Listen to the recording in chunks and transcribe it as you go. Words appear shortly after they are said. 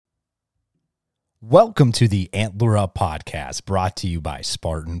Welcome to the Antler Up Podcast, brought to you by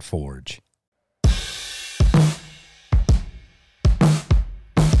Spartan Forge.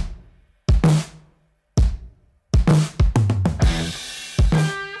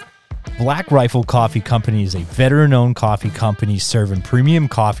 Black Rifle Coffee Company is a veteran-owned coffee company serving premium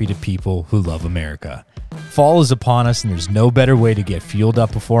coffee to people who love America. Fall is upon us, and there's no better way to get fueled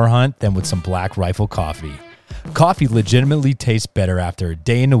up before a hunt than with some Black Rifle coffee. Coffee legitimately tastes better after a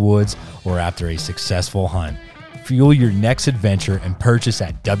day in the woods or after a successful hunt. Fuel your next adventure and purchase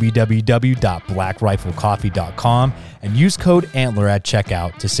at www.blackriflecoffee.com and use code ANTLER at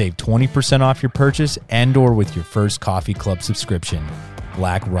checkout to save 20% off your purchase and or with your first coffee club subscription.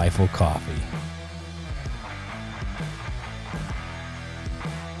 Black Rifle Coffee.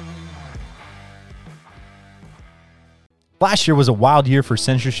 Last year was a wild year for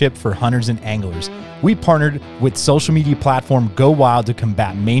censorship for hunters and anglers. We partnered with social media platform Go Wild to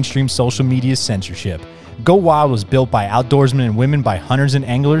combat mainstream social media censorship. Go Wild was built by outdoorsmen and women by hunters and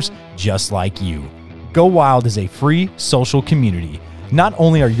anglers just like you. Go Wild is a free social community. Not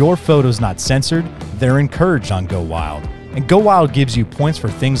only are your photos not censored, they're encouraged on Go Wild. And Go Wild gives you points for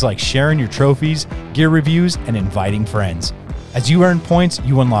things like sharing your trophies, gear reviews, and inviting friends. As you earn points,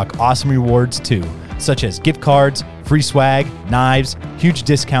 you unlock awesome rewards too, such as gift cards, free swag, knives, huge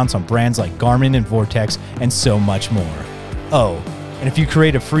discounts on brands like Garmin and Vortex, and so much more. Oh, and if you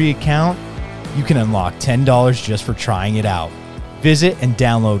create a free account, you can unlock $10 just for trying it out. Visit and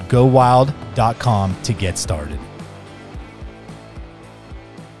download GoWild.com to get started.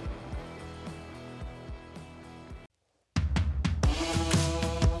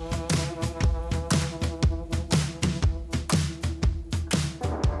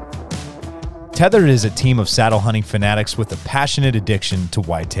 Tethered is a team of saddle hunting fanatics with a passionate addiction to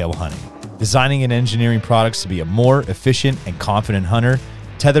whitetail hunting. Designing and engineering products to be a more efficient and confident hunter,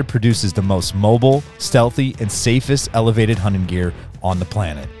 Tethered produces the most mobile, stealthy, and safest elevated hunting gear on the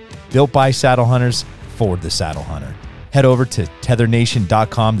planet. Built by saddle hunters for the saddle hunter. Head over to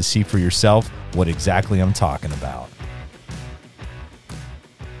tethernation.com to see for yourself what exactly I'm talking about.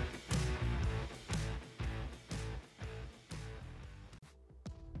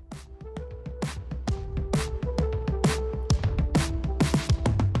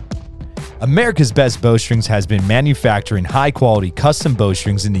 America's Best Bowstrings has been manufacturing high-quality custom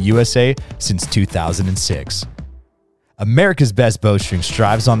bowstrings in the USA since 2006. America's Best Bowstring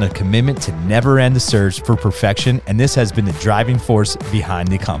strives on the commitment to never end the search for perfection, and this has been the driving force behind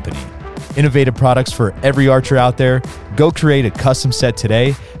the company. Innovative products for every archer out there. Go create a custom set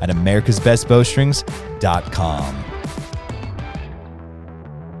today at americasbestbowstrings.com.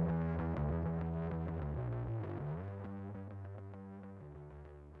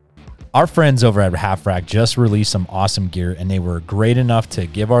 Our friends over at Half Rack just released some awesome gear, and they were great enough to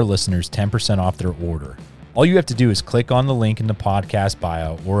give our listeners 10% off their order. All you have to do is click on the link in the podcast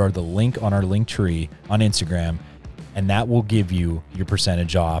bio or the link on our link tree on Instagram, and that will give you your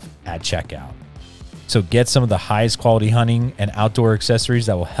percentage off at checkout. So get some of the highest quality hunting and outdoor accessories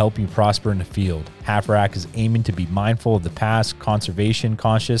that will help you prosper in the field. Half Rack is aiming to be mindful of the past, conservation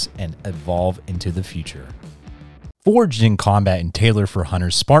conscious, and evolve into the future. Forged in combat and tailored for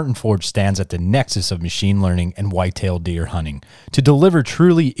hunters, Spartan Forge stands at the nexus of machine learning and whitetail deer hunting to deliver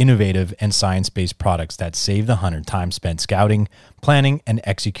truly innovative and science-based products that save the hunter time spent scouting, planning, and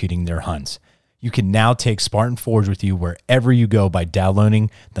executing their hunts. You can now take Spartan Forge with you wherever you go by downloading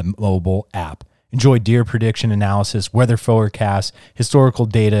the mobile app. Enjoy deer prediction analysis, weather forecasts, historical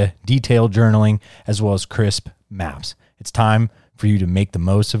data, detailed journaling, as well as crisp maps. It's time for you to make the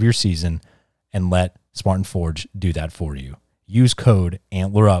most of your season and let Spartan Forge do that for you. Use code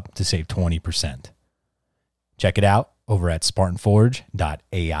ANTLERUP to save 20%. Check it out over at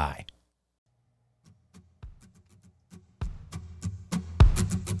spartanforge.ai.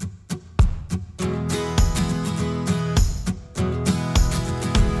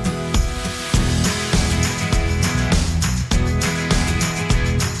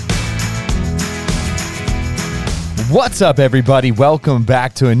 What's up, everybody? Welcome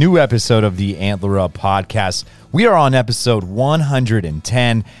back to a new episode of the Antler Up Podcast. We are on episode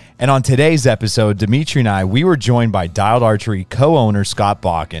 110, and on today's episode, Dimitri and I, we were joined by Dialed Archery co-owner Scott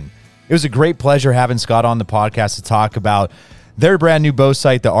Bakken. It was a great pleasure having Scott on the podcast to talk about their brand new bow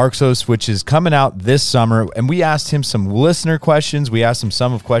sight, the Arxos, which is coming out this summer, and we asked him some listener questions. We asked him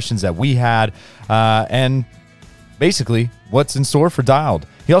some of questions that we had, and basically what's in store for Dialed.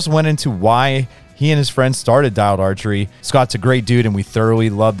 He also went into why he and his friends started Dialed Archery. Scott's a great dude, and we thoroughly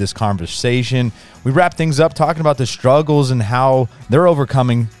loved this conversation. We wrapped things up talking about the struggles and how they're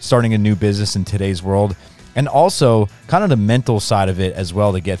overcoming starting a new business in today's world. and also kind of the mental side of it as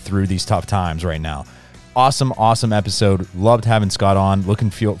well to get through these tough times right now. Awesome episode. Loved having Scott on. Looking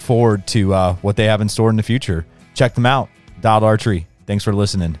forward to what they have in store in the future. Check them out. Dialed Archery. Thanks for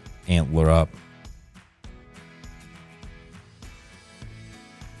listening. Antler up.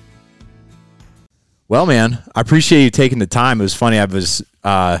 Well, man, I appreciate you taking the time. It was funny. I was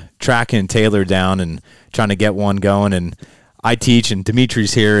tracking Taylor down and trying to get one going, and I teach, and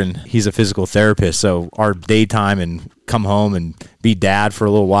Dimitri's here, and he's a physical therapist. So our daytime and come home and be dad for a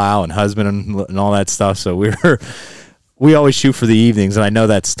little while and husband and all that stuff. So we always shoot for the evenings, and I know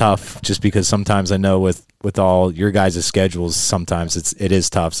that's tough just because sometimes I know with all your guys' schedules, sometimes it is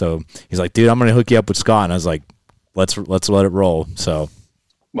tough. So he's like, dude, I'm going to hook you up with Scott. And I was like, let's let it roll. So.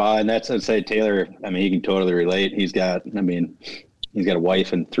 Well, and that's, I'd say Taylor, I mean, he can totally relate. He's got a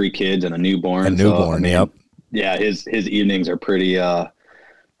wife and 3 kids and a newborn. Yep. Yeah. His evenings are pretty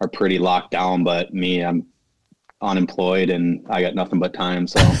locked down, but me, I'm unemployed and I got nothing but time.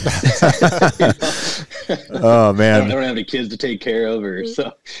 So, oh man, I don't have any kids to take care of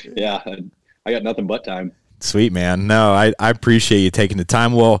so yeah, I got nothing but time. Sweet, man. No, I appreciate you taking the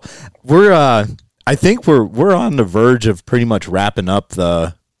time. Well, I think we're on the verge of pretty much wrapping up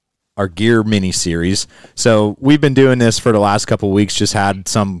our gear mini series. So we've been doing this for the last couple of weeks, just had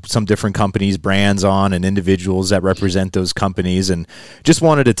some different companies, brands on, and individuals that represent those companies, and just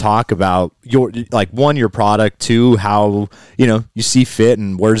wanted to talk about your product, 2, how you see fit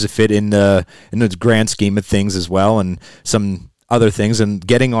and where does it fit in the grand scheme of things as well, and some other things, and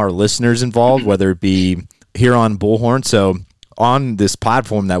getting our listeners involved, whether it be here on Bullhorn. So on this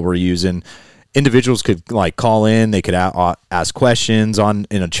platform that we're using, individuals could call in, they could ask questions in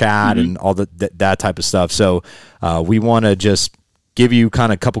a chat, and all that type of stuff. So we want to just give you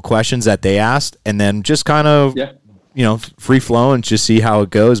kind of a couple questions that they asked, and then just kind of free flow and just see how it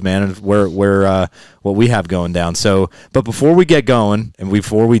goes, man, and where what we have going down. So, but before we get going and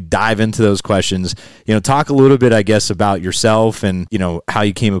before we dive into those questions, talk a little bit, I guess, about yourself and how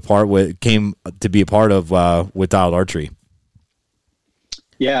you came to be a part of with Dialed Archery.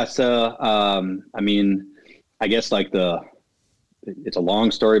 Yeah. So, I mean, I guess it's a long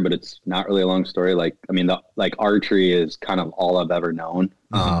story, but it's not really a long story. Archery is kind of all I've ever known.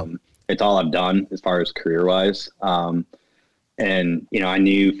 Mm-hmm. It's all I've done as far as career wise. And, I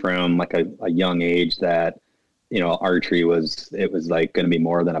knew from a young age that, archery was going to be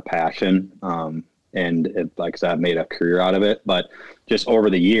more than a passion. And it, like I said, I've made a career out of it, but just over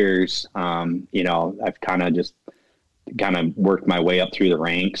the years, I've kind of worked my way up through the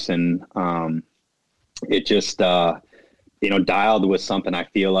ranks, and it just Dialed was something I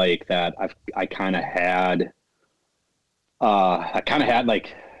feel like that I kind of had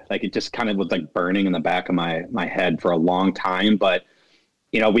it just kind of was burning in the back of my head for a long time. But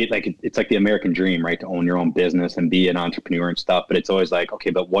it's like the American dream, right, to own your own business and be an entrepreneur and stuff, but it's always okay,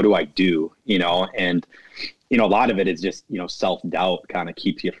 but what do I do? And a lot of it is just, self-doubt kind of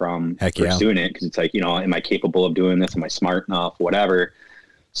keeps you from pursuing it. Cause it's am I capable of doing this? Am I smart enough? Whatever.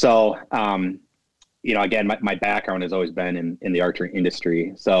 So, again, my background has always been in the archery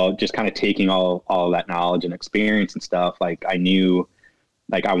industry. So just kind of taking all of that knowledge and experience and stuff, I knew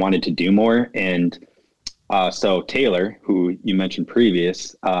I wanted to do more. And, so Taylor, who you mentioned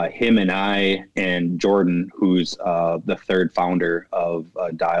previous, him and I and Jordan, who's, the third founder of,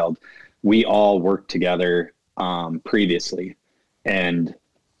 Dialed, we all worked together previously, and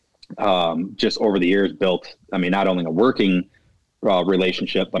just over the years built, not only a working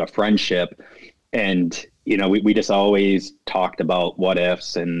relationship, but a friendship. And, we just always talked about what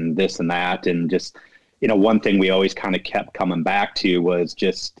ifs and this and that. And just, one thing we always kind of kept coming back to was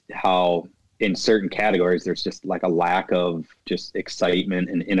just how in certain categories, there's just a lack of just excitement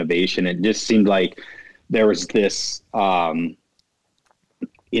and innovation. It just seemed like there was this,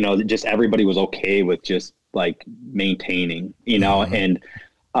 just everybody was okay with just maintaining, mm-hmm.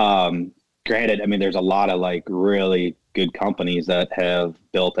 And granted, there's a lot of really good companies that have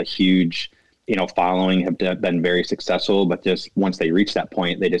built a huge, following, have been very successful, but just once they reach that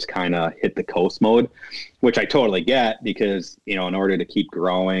point, they just kind of hit the coast mode, which I totally get, because, in order to keep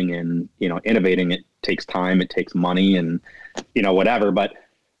growing and, innovating, it takes time, it takes money, and, whatever. But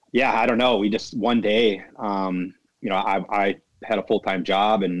yeah, I don't know. We just, one day, I had a full-time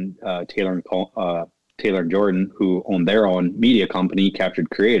job, and Taylor and Jordan, who owned their own media company, Captured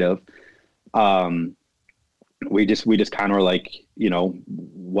Creative, we just kind of were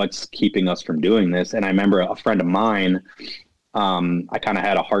what's keeping us from doing this? And I remember a friend of mine, I kind of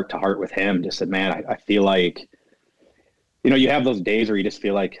had a heart to heart with him, just said, man, I feel like, you have those days where you just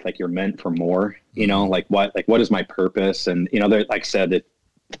feel like you're meant for more, what is my purpose? And, like I said, that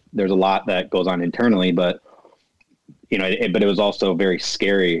there's a lot that goes on internally, but but it was also very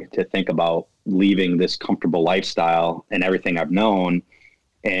scary to think about leaving this comfortable lifestyle and everything I've known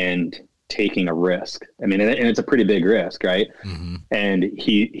and taking a risk. I mean, and it's a pretty big risk, right? Mm-hmm. And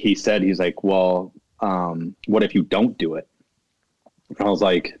he said, he's like, well, what if you don't do it? And I was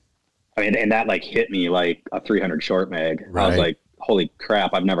like, I mean, and that like hit me like a 300 short mag. Right. I was like, holy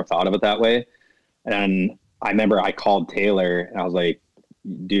crap, I've never thought of it that way. And I remember I called Taylor and I was like,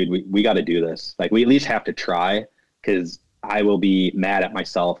 dude, we got to do this. Like, we at least have to try, because I will be mad at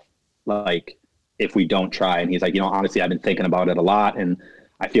myself, like, if we don't try. And he's like, honestly, I've been thinking about it a lot and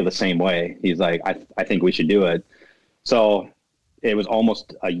I feel the same way. He's like, I think we should do it. So it was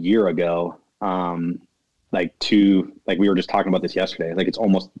almost a year ago. Like we were just talking about this yesterday, like it's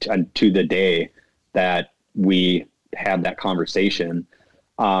almost to the day that we had that conversation.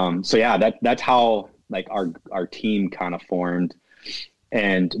 So yeah, that's how like our team kind of formed.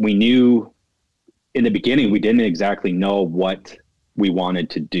 And we knew in the beginning, we didn't exactly know what we wanted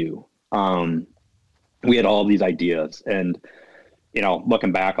to do. We had all these ideas, and,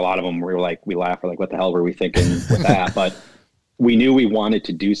 looking back, a lot of them we laugh, we're like, what the hell were we thinking with that? But we knew we wanted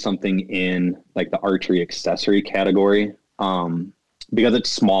to do something in like the archery accessory category, because it's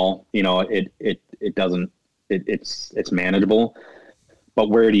small, it's manageable, but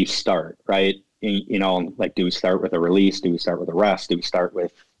where do you start? Right. Like, do we start with a release? Do we start with a rest? Do we start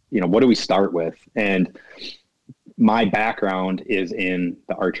with, what do we start with? And my background is in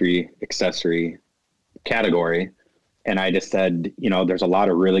the archery accessory category. And I just said, there's a lot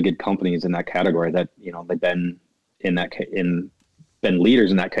of really good companies in that category that, they've been been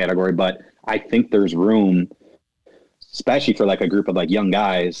leaders in that category. But I think there's room, especially for like a group of like young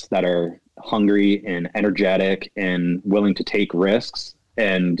guys that are hungry and energetic and willing to take risks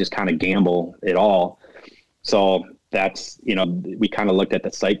and just kind of gamble it all. So that's, we kind of looked at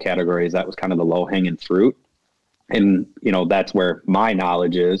the site categories. That was kind of the low hanging fruit. And, that's where my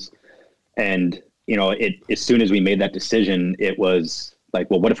knowledge is. And, as soon as we made that decision, it was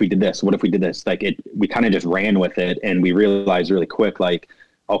like, well, what if we did this? What if we did this? Like we kind of just ran with it, and we realized really quick, like,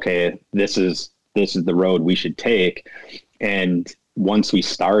 okay, this is the road we should take. And once we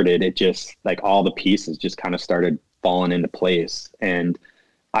started, it just like all the pieces just kind of started falling into place. And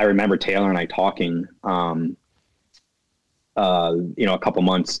I remember Taylor and I talking, a couple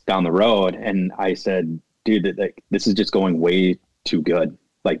months down the road, and I said, dude, like, this is just going way too good.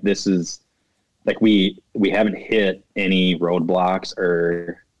 Like, this is like, we haven't hit any roadblocks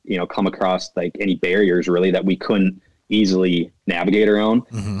or, come across like any barriers really that we couldn't easily navigate around.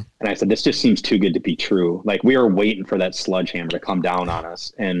 Mm-hmm. And I said, this just seems too good to be true. Like, we are waiting for that sledgehammer to come down on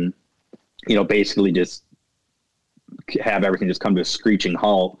us and, basically just have everything just come to a screeching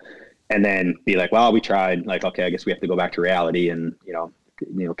halt, and then be like, well, we tried. Like, okay, I guess we have to go back to reality. And,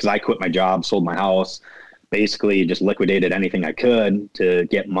 cause I quit my job, sold my house, basically just liquidated anything I could to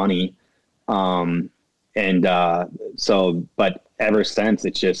get money. But ever since,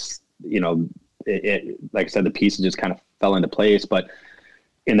 it's just, it like I said, the pieces just kind of fell into place. But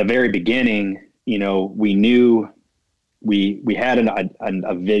in the very beginning, we knew we had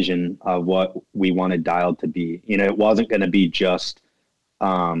a vision of what we wanted Dialed to be. It wasn't going to be just,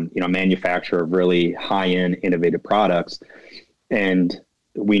 manufacturer of really high-end innovative products. And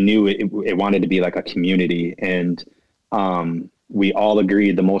we knew it wanted to be like a community. And, we all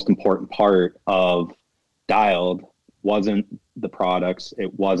agreed the most important part of Dialed wasn't the products.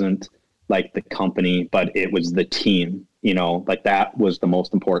 It wasn't like the company, but it was the team, like that was the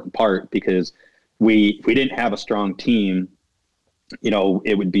most important part, because if we didn't have a strong team, we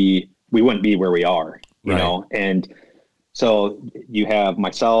wouldn't be where we are, right. And so you have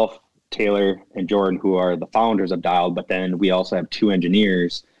myself, Taylor, and Jordan, who are the founders of Dialed, but then we also have two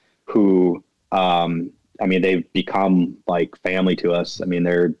engineers who, they've become like family to us.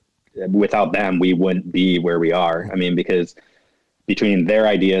 Without them, we wouldn't be where we are. Because between their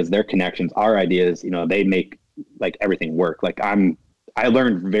ideas, their connections, our ideas, they make like everything work. Like I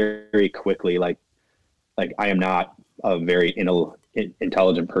learned very, very quickly, like I am not a very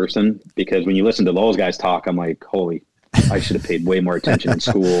intelligent person, because when you listen to those guys talk, I'm like, holy, I should have paid way more attention in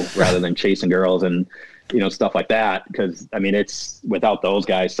school rather than chasing girls and, stuff like that. Because it's without those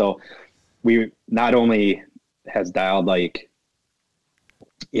guys. So we not only has Dialed like,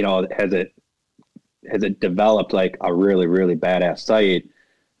 has it developed like a really, really badass site,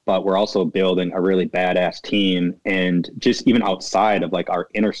 but we're also building a really badass team. And just even outside of like our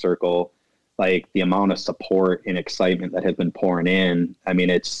inner circle, like the amount of support and excitement that has been pouring in.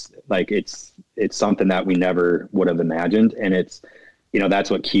 It's like, it's something that we never would have imagined. And it's,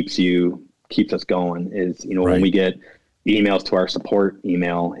 that's what keeps us going is, right. When we get emails to our support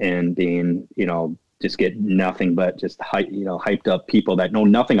email and being, just get nothing but just hyped up people that know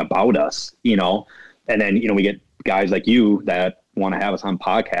nothing about us, and then, we get guys like you that want to have us on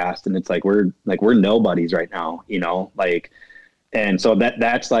podcast, and it's like, we're nobodies right now, and so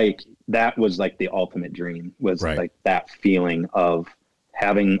that was like the ultimate dream, was right. like that feeling of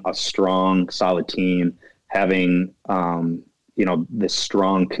having a strong, solid team, having, this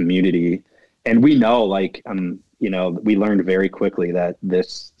strong community. And we know, we learned very quickly that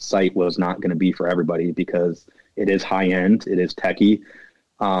this site was not going to be for everybody, because it is high end, it is techie.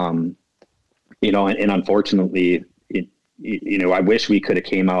 And unfortunately, I wish we could have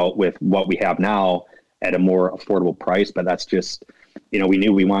came out with what we have now at a more affordable price, but that's just, we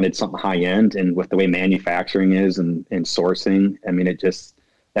knew we wanted something high end, and with the way manufacturing is and sourcing, I mean,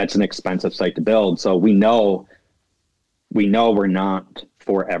 that's an expensive site to build. So we know we're not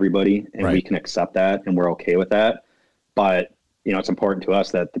for everybody, and right. we can accept that, and we're okay with that. But, it's important to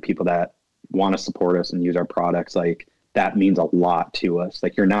us that the people that want to support us and use our products, like, that means a lot to us.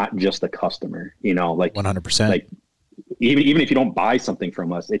 Like, you're not just a customer, like 100%. Like, even if you don't buy something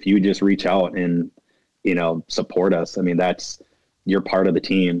from us, if you just reach out and, support us, I mean, you're part of the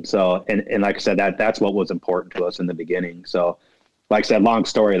team. So, and like I said, that's what was important to us in the beginning. So, like I said, long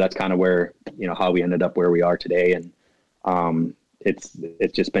story, that's kind of where, how we ended up where we are today. And, it's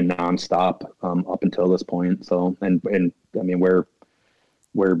just been nonstop, up until this point. So, and I mean, we're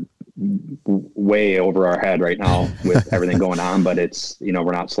way over our head right now with everything going on, but it's,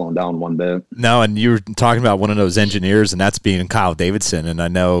 we're not slowing down one bit. No. And you were talking about one of those engineers, and that's being Kyle Davidson. And I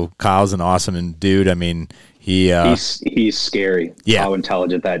know Kyle's an awesome dude. I mean, he's scary. Yeah. How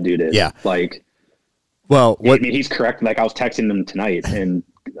intelligent that dude is. Yeah. Like, well, I mean, he's correct. Like, I was texting him tonight, and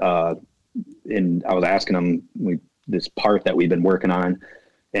I was asking him this part that we've been working on,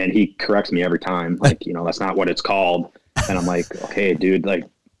 and he corrects me every time. Like, that's not what it's called. And I'm like, okay, dude, like,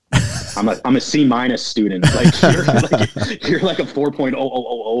 I'm a C- student. Like, you're like a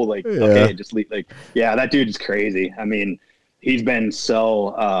 4.000. Like, yeah. Okay, just leave. Like, yeah, that dude is crazy. I mean, he's been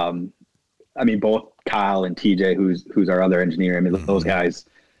so, I mean, both Kyle and TJ, who's our other engineer. I mean, mm-hmm. Those guys,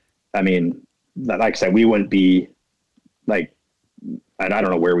 I mean, like I said, we wouldn't be like, and I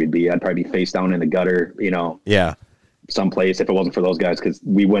don't know where we'd be. I'd probably be face down in the gutter, yeah, someplace, if it wasn't for those guys, because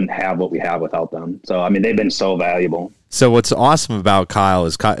we wouldn't have what we have without them. So, I mean, they've been so valuable. So what's awesome about Kyle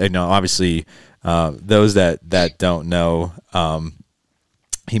is, obviously, those that don't know,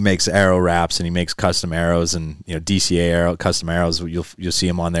 he makes arrow wraps, and he makes custom arrows, and DCA custom arrows. You'll see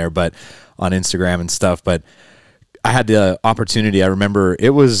him on there, but on Instagram and stuff. But I had the opportunity. I remember it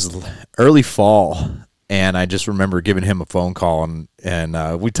was early fall, and I just remember giving him a phone call,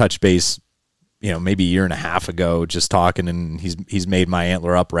 and we touched base, maybe a year and a half ago, just talking, and he's made my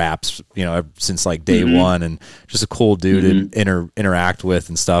antler up wraps, since like day mm-hmm. one, and just a cool dude mm-hmm. to interact with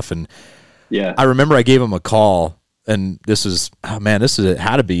and stuff. And yeah, I remember I gave him a call, and this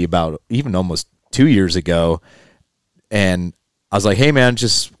had to be about even almost 2 years ago. And I was like, hey man,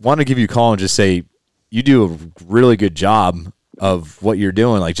 just want to give you a call and just say, you do a really good job of what you're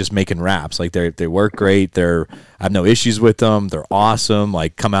doing, like just making wraps. Like they work great. I have no issues with them. They're awesome.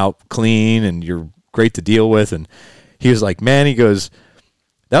 Like, come out clean, and you're great to deal with. And he was like, man, he goes,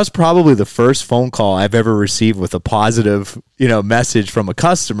 that was probably the first phone call I've ever received with a positive, message from a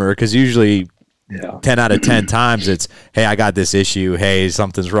customer. 'Cause usually 10 out of 10 times it's, hey, I got this issue. Hey,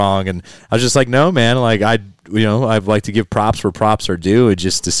 something's wrong. And I was just like, no, man, like I'd like to give props where props are due, and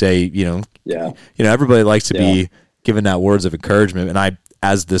just to say, everybody likes to be given that words of encouragement. And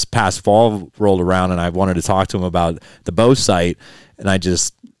as this past fall rolled around, and I wanted to talk to him about the bow site, and I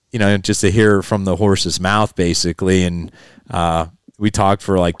just, just to hear from the horse's mouth, basically. And we talked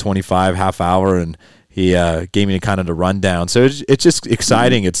for like 25 half hour, and he gave me kind of the rundown. So it's just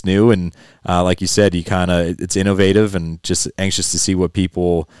exciting. It's new. And like you said, it's innovative, and just anxious to see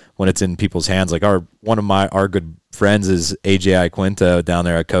when it's in people's hands. Like one of our good friends is AJ Iquinta down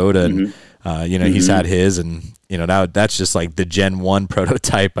there at Coda. And, mm-hmm. He's had his, and, now that's just like the Gen 1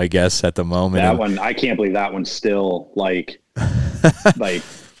 prototype, I guess, at the moment. That one, I can't believe that one's still like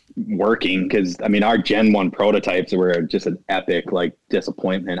working, because I mean, our Gen 1 prototypes were just an epic like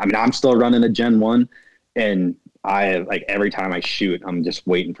disappointment. I mean, I'm still running a Gen 1, and I like every time I shoot, I'm just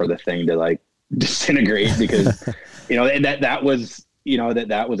waiting for the thing to like disintegrate, because that was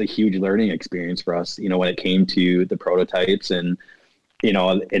that was a huge learning experience for us, when it came to the prototypes. And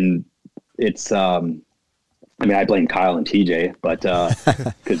and it's I mean, I blame Kyle and TJ, but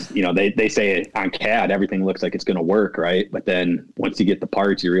because they say on CAD everything looks like it's going to work, right? But then once you get the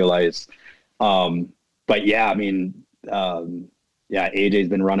parts, you realize. But yeah, I mean, AJ's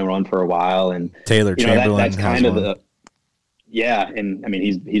been running one for a while, and Taylor Chamberlain. That's kind of Yeah. And I mean,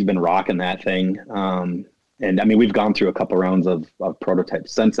 he's been rocking that thing. And I mean, we've gone through a couple rounds of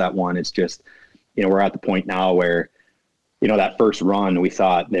prototypes since that one. It's just, we're at the point now where, that first run, we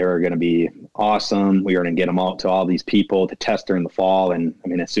thought they were going to be awesome. We were going to get them out to all these people to test during the fall. And I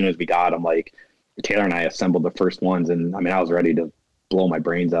mean, as soon as we got them, like Taylor and I assembled the first ones, and I mean, I was ready to blow my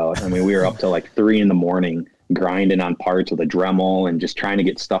brains out. I mean, we were up till like 3 a.m. grinding on parts with a Dremel and just trying to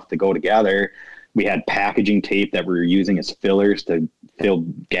get stuff to go together. We had packaging tape that we were using as fillers to fill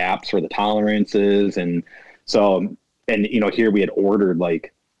gaps for the tolerances. And so, and here we had ordered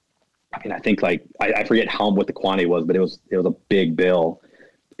like, I mean, I think like, I forget what the quantity was, but it was a big bill,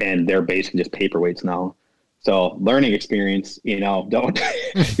 and they're basically just paperweights now. So learning experience, don't,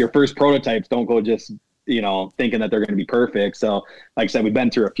 your first prototypes don't go just, thinking that they're going to be perfect. So like I said, we've been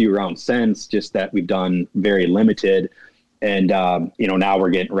through a few rounds since, just that we've done very limited. And, now we're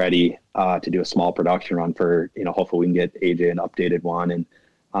getting ready to do a small production run for, hopefully we can get AJ an updated one.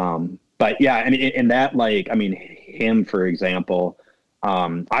 And, but yeah, I mean, in that, like, I mean, him, for example,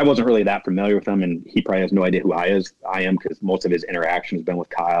 I wasn't really that familiar with him, and he probably has no idea who I am, because most of his interaction has been with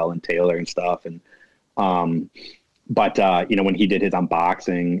Kyle and Taylor and stuff. And, but when he did his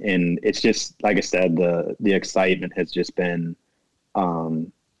unboxing, and it's just, like I said, the excitement has just been,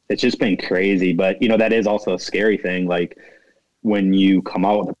 it's just been crazy. But, that is also a scary thing. Like when you come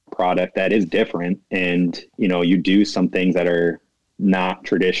out with a product that is different, and, you do some things that are not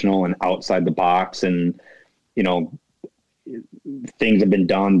traditional and outside the box, and, things have been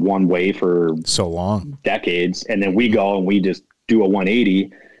done one way for so long, decades. And then we go and we just do a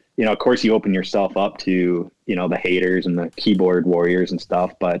 180, of course you open yourself up to, the haters and the keyboard warriors and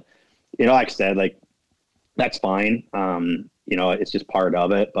stuff. But, like I said, like, that's fine. It's just part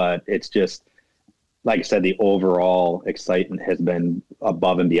of it, but it's just, like I said, the overall excitement has been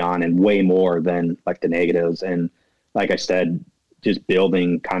above and beyond, and way more than like the negatives. And like I said, just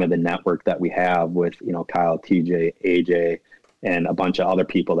building kind of the network that we have with, Kyle, TJ, AJ, and a bunch of other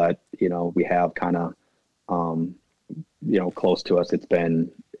people that, we have kind of, close to us. It's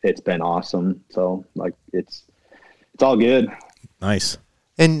been awesome. So like, it's all good. Nice.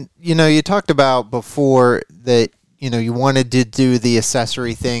 And, you talked about before that, you wanted to do the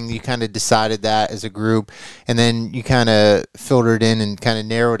accessory thing. You kind of decided that as a group, and then you kind of filtered in and kind of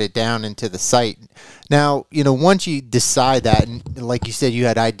narrowed it down into the site. Now, once you decide that, and like you said, you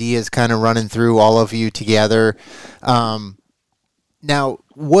had ideas kind of running through all of you together. Now,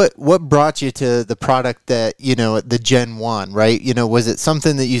 what brought you to the product that, the Gen 1, right? Was it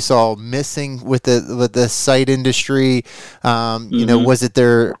something that you saw missing with the site industry? Was it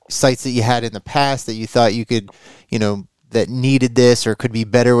their sites that you had in the past that you thought you could, that needed this or could be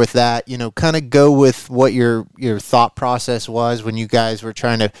better with that? Kind of go with what your thought process was when you guys were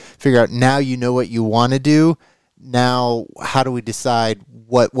trying to figure out, now what you want to do. Now, how do we decide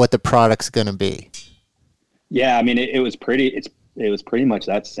what the product's going to be? Yeah, I mean, it was pretty much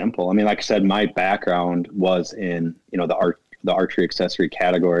that simple. I mean, like I said, my background was in, the archery accessory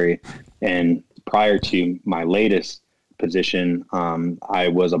category. And prior to my latest position, I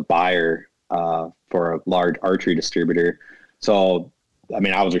was a buyer for a large archery distributor. So, I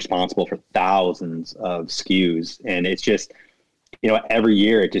mean, I was responsible for thousands of SKUs. And it's just, every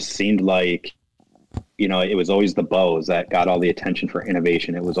year it just seemed like, it was always the bows that got all the attention for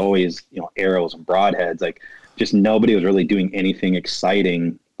innovation. It was always, arrows and broadheads. Like, just nobody was really doing anything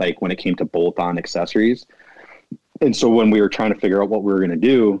exciting, like when it came to bolt-on accessories. And so when we were trying to figure out what we were going to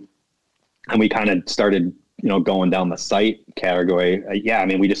do, and we kind of started, going down the site category,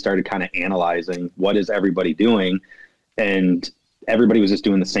 we just started kind of analyzing what is everybody doing, and everybody was just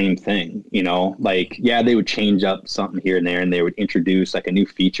doing the same thing, they would change up something here and there, and they would introduce like a new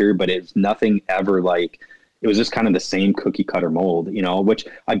feature, but it's nothing ever like, it was just kind of the same cookie cutter mold, which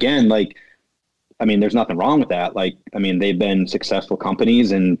again, like, I mean, there's nothing wrong with that. Like, I mean, they've been successful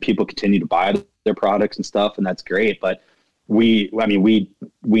companies and people continue to buy their products and stuff, and that's great. But we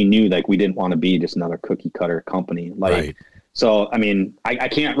knew like we didn't want to be just another cookie cutter company. Like, right. So, I mean, I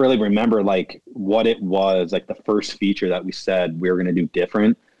can't really remember like what it was, like the first feature that we said we were going to do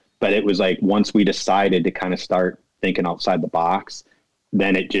different, but it was like, once we decided to kind of start thinking outside the box,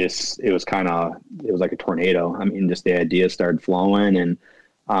 then it was like a tornado. I mean, just the ideas started flowing,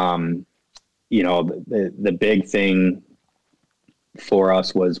 and, the big thing for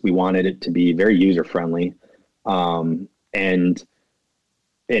us was we wanted it to be very user friendly. And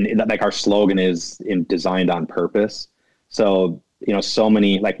like our slogan is designed on purpose. So, so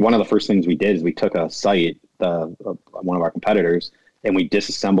many, like one of the first things we did is we took a site, one of our competitors, and we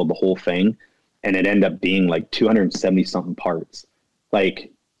disassembled the whole thing, and it ended up being like 270 something parts.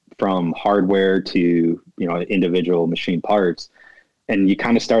 Like from hardware to, you know, individual machine parts. And you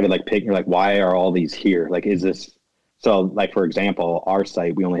kind of started like picking, you're like, why are all these here? Like, is this, so like, for example, our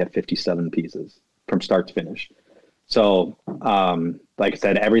site, we only had 57 pieces from start to finish. So, like I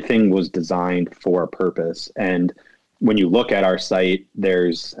said, everything was designed for a purpose. And when you look at our site,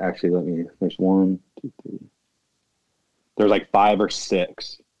 there's actually, there's 1, 2, 3, there's like 5 or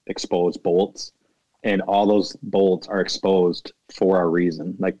 6 exposed bolts, and all those bolts are exposed for a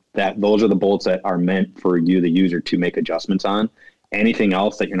reason. Like that, those are the bolts that are meant for you, the user, to make adjustments on. Anything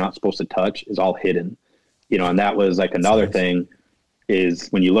else that you're not supposed to touch is all hidden, you know. And that was like another thing, is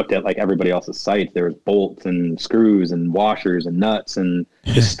when you looked at like everybody else's sites, there was bolts and screws and washers and nuts and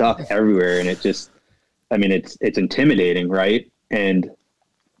just stuff everywhere. And it just, I mean, it's intimidating, right? And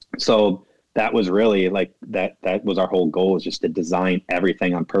so that was really like, that was our whole goal, is just to design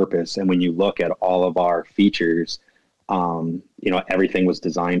everything on purpose. And when you look at all of our features, you know, everything was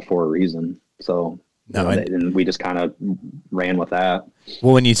designed for a reason. So, no, and we just kind of ran with that.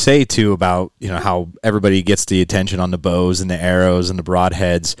 Well, when you say too about, you know, how everybody gets the attention on the bows and the arrows and the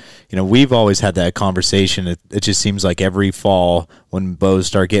broadheads, you know, we've always had that conversation. It just seems like every fall when bows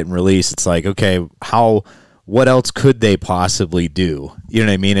start getting released, it's like, okay, what else could they possibly do? You know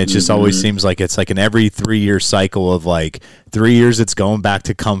what I mean? It just always seems like it's like an every 3-year cycle of like 3 years it's going back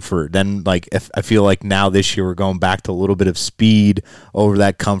to comfort. Then like, if I feel like now this year we're going back to a little bit of speed over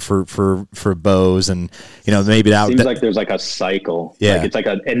that comfort for bows. And, you know, maybe that seems like there's like a cycle. Yeah. Like it's like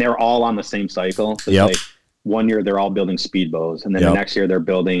and they're all on the same cycle. So yep. Like one year they're all building speed bows, and then the next year they're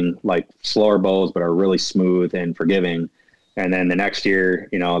building like slower bows, but are really smooth and forgiving. And then the next year,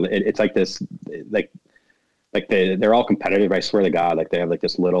 you know, it's like this, like they're all competitive. I swear to God, like they have like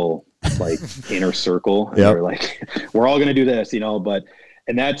this little like inner circle. And they're like, we're all going to do this, you know,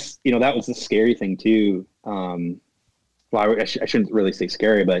 and that's, you know, that was the scary thing too. Well, I shouldn't really say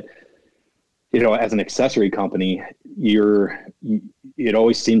scary, but you know, as an accessory company, it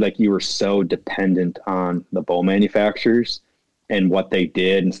always seemed like you were so dependent on the bow manufacturers and what they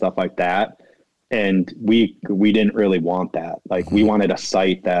did and stuff like that. And we didn't really want that. Like we wanted a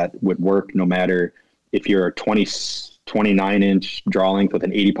site that would work no matter if you're a 29 inch draw length with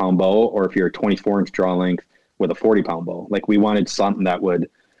an 80-pound bow, or if you're a 24 inch draw length with a 40-pound bow. Like we wanted something that would,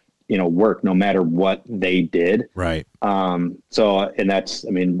 you know, work no matter what they did. Right. So, and that's,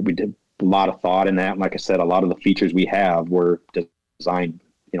 I mean, we did a lot of thought in that. And like I said, a lot of the features we have were designed,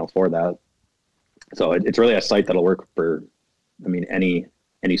 you know, for that. So it's really a site that'll work for, I mean,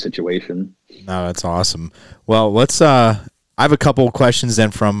 any situation. No, that's awesome. Well, let's, I have a couple of questions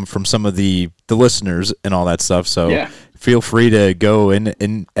then from some of the listeners and all that stuff. So feel free to go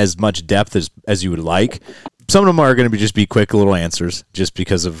in as much depth as you would like. Some of them are going to just be quick little answers, just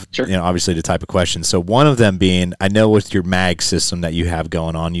because of you know, obviously the type of question. So one of them being, I know with your mag system that you have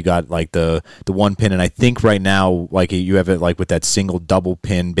going on, you got like the one pin, and I think right now like you have it like with that single double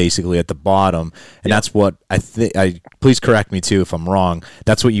pin basically at the bottom, and that's what I think. Please correct me too if I'm wrong.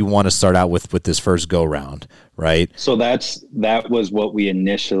 That's what you want to start out with this first go round, right? So that was what we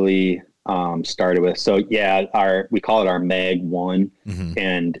initially started with. So we call it our Mag 1,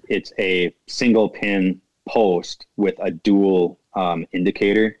 and it's a single pin post with a dual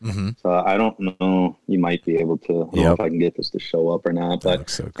indicator. So I don't know, you might be able to, I don't know if I can get this to show up or not, but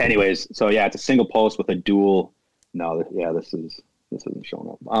so cool. Anyways, so it's a single post with a dual, this isn't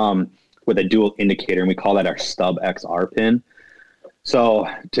showing up, with a dual indicator, and we call that our stub XR pin. So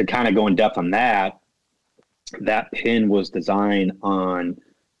to kind of go in depth on that pin was designed on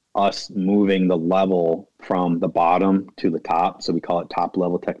us moving the level from the bottom to the top. So we call it top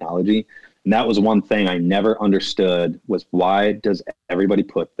level technology. And that was one thing I never understood, was why does everybody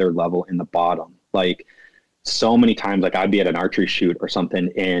put their level in the bottom? Like so many times, like I'd be at an archery shoot or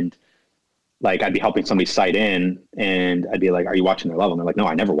something, and like I'd be helping somebody sight in, and I'd be like, are you watching their level? And they're like, no,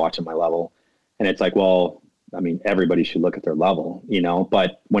 I never watch my level. And it's like, well, I mean, everybody should look at their level, you know,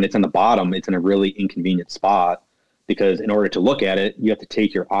 but when it's in the bottom, it's in a really inconvenient spot, because in order to look at it, you have to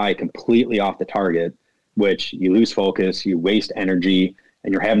take your eye completely off the target, which you lose focus, you waste energy,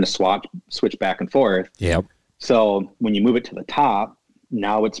 and you're having to switch back and forth. Yep. So when you move it to the top,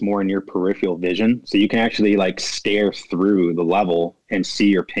 now it's more in your peripheral vision. So you can actually like stare through the level and see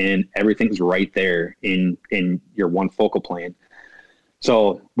your pin. Everything's right there in your one focal plane.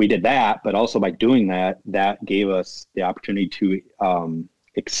 So we did that, but also by doing that, that gave us the opportunity to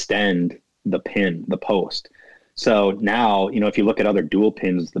extend the pin, the post. So now, you know, if you look at other dual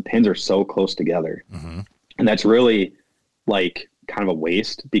pins, the pins are so close together. And that's really like kind of a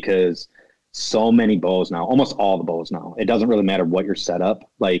waste, because so many bows now, almost all the bows now, it doesn't really matter what your setup,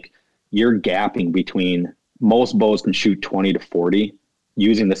 like you're gapping between, most bows can shoot 20 to 40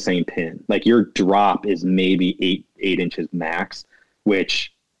 using the same pin. Like your drop is maybe 8 inches max,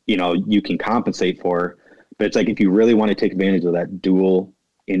 which, you know, you can compensate for. But it's like, if you really want to take advantage of that dual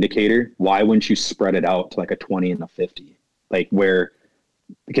indicator, why wouldn't you spread it out to like a 20 and a 50? Like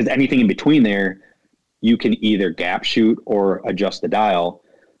because anything in between there, you can either gap shoot or adjust the dial.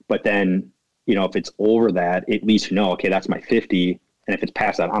 But then, you know, if it's over that, at least you know, okay, that's my 50. And if it's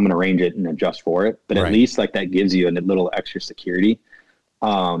past that, I'm going to range it and adjust for it. But at least like that gives you a little extra security.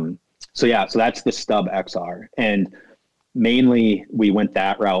 So that's the Stub XR. And mainly we went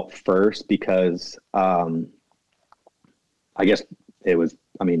that route first because I guess it was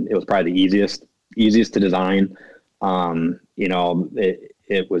probably the easiest to design. You know,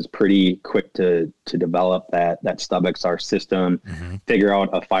 it was pretty quick to develop that Stub XR system, figure out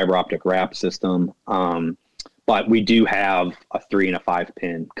a fiber optic wrap system. But we do have a 3 and a 5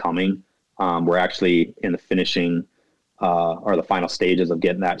 pin coming. We're actually in the finishing or the final stages of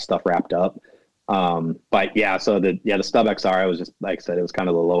getting that stuff wrapped up. But yeah, so the Stub XR, was just, like I said, it was kind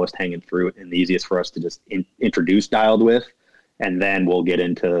of the lowest hanging fruit and the easiest for us to just introduce dialed with. And then we'll get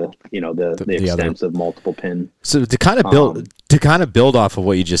into, you know, the extensive multiple pin. So to kind of build off of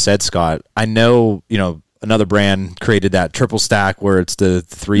what you just said, Scott, I know, you know, another brand created that triple stack where it's the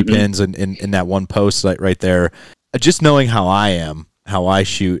 3 pins in that one post right there. Just knowing how I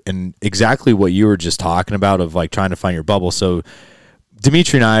shoot, and exactly what you were just talking about of like trying to find your bubble. So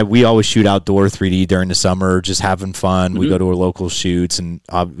Dimitri and I, we always shoot outdoor 3D during the summer, just having fun. We go to our local shoots and,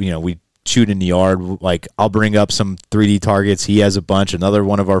 you know, we shoot in the yard. Like I'll bring up some 3D targets. He has a bunch. Another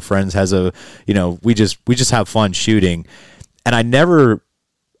one of our friends has a, you know, we just have fun shooting. And I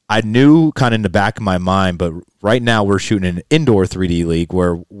knew kind of in the back of my mind, but right now we're shooting an indoor 3D league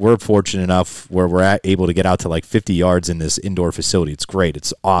where we're fortunate enough where we're able to get out to like 50 yards in this indoor facility. It's great.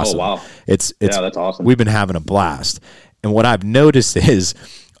 It's awesome. Oh, wow. It's that's awesome. We've been having a blast. And what I've noticed is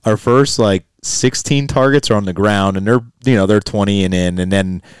our first like 16 targets are on the ground, and they're 20 and in, and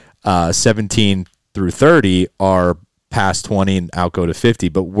then 17 through 30 are past 20 and out go to 50.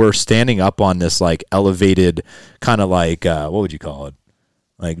 But we're standing up on this like elevated kind of like what would you call it?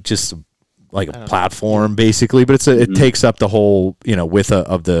 Like just like a platform basically, but it takes up the whole, you know, width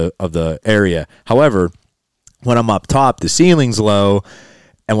of the area. However, when I'm up top, the ceiling's low,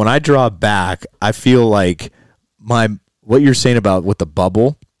 and when I draw back, I feel like what you're saying about with the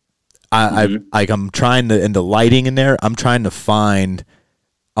bubble, I'm trying to, and the lighting in there, I'm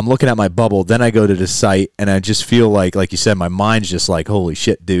looking at my bubble, then I go to the site, and I just feel like you said, my mind's just like, holy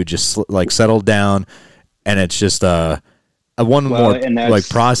shit, dude, just like settled down, and it's just a more like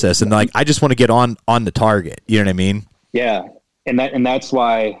process, and like I just want to get on the target. You know what I mean? Yeah, and that's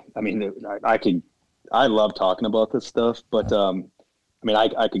why, I mean, I love talking about this stuff, but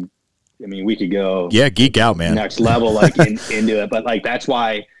we could go geek out, man, next level like into it, but like that's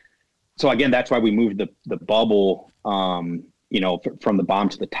why we moved the bubble you know, from the bottom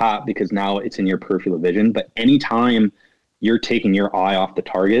to the top, because now it's in your peripheral vision. But anytime you're taking your eye off the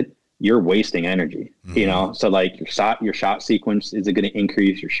target, you're wasting energy, you know? So like your shot sequence, is it going to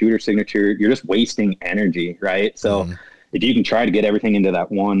increase your shooter signature? You're just wasting energy. Right. So if you can try to get everything into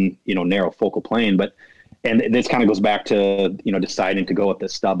that one, you know, narrow focal plane, and this kind of goes back to, you know, deciding to go with the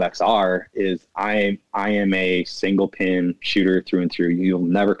Stub XR, is I am a single pin shooter through and through. You'll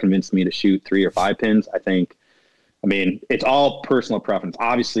never convince me to shoot 3 or 5 pins. I mean, it's all personal preference.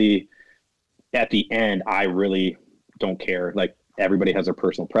 Obviously, at the end, I really don't care. Like, everybody has their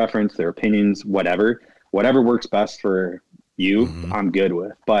personal preference, their opinions, whatever works best for you, I'm good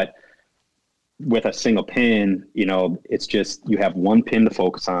with. But with a single pin, you know, it's just, you have one pin to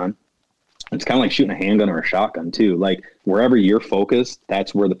focus on. It's kind of like shooting a handgun or a shotgun too. Like, wherever you're focused,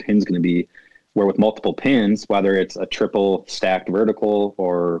 that's where the pin's going to be. Where with multiple pins, whether it's a triple stacked vertical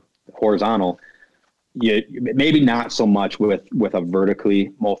or horizontal, maybe not so much with a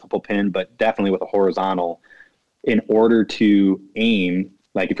vertically multiple pin, but definitely with a horizontal. In order to aim,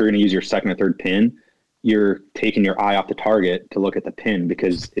 like if you're going to use your second or third pin, you're taking your eye off the target to look at the pin,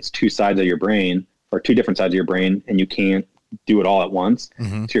 because it's 2 sides of your brain, or 2 different sides of your brain, and you can't do it all at once.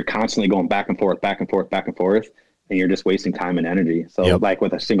 So you're constantly going back and forth, and you're just wasting time and energy. So like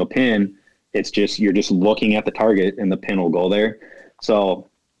with a single pin, it's just, you're just looking at the target and the pin will go there. So,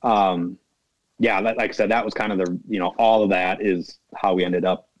 like I said, that was kind of the, you know, all of that is how we ended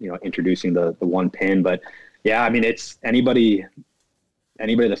up, you know, introducing the one pin. But yeah, I mean, it's anybody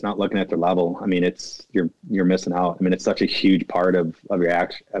that's not looking at their level, I mean, it's, you're missing out. I mean, it's such a huge part of your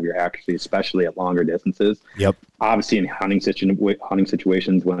accuracy, especially at longer distances. Yep. Obviously in hunting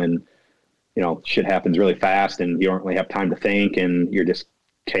situations when, you know, shit happens really fast and you don't really have time to think and you're just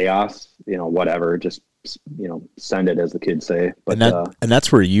chaos, you know, whatever, just send it, as the kids say. But and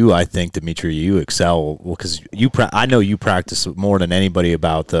that's where I think, Dimitri, you excel. Well, because I know you practice more than anybody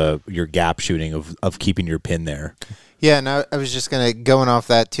about your gap shooting of keeping your pin there. Yeah, and I was just going off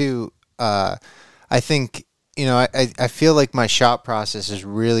that too. I think, I feel like my shot process is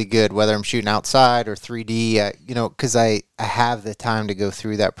really good, whether I'm shooting outside or 3D, because I have the time to go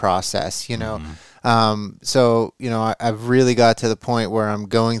through that process, So, I've really got to the point where I'm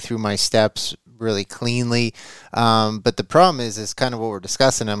going through my steps really cleanly. But the problem is kind of what we're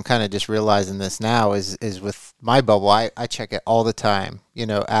discussing. I'm kind of just realizing this now is with my bubble, I check it all the time.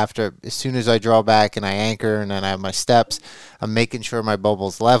 As soon as I draw back and I anchor and then I have my steps, I'm making sure my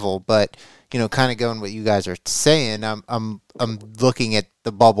bubble's level. But, kind of going what you guys are saying, I'm looking at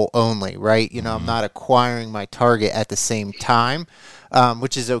the bubble only, right? I'm not acquiring my target at the same time,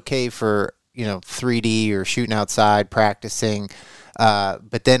 which is okay for, 3D or shooting outside, practicing.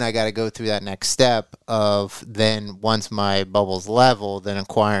 But then I got to go through that next step of then once my bubble's level, then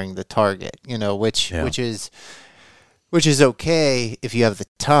acquiring the target, which is okay if you have the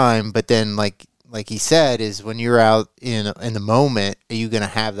time. But then like he said, is when you're out in the moment, are you going to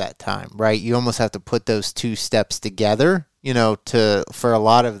have that time, right? You almost have to put those two steps together, for a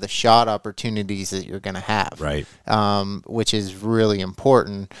lot of the shot opportunities that you're going to have, right? Which is really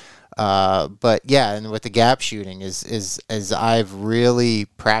important. But yeah, and with the gap shooting is I've really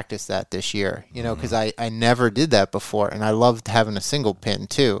practiced that this year, because I never did that before, and I loved having a single pin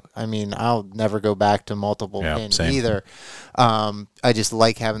too. I mean, I'll never go back to multiple pins either. I just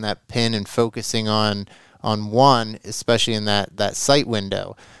like having that pin and focusing on one, especially in that sight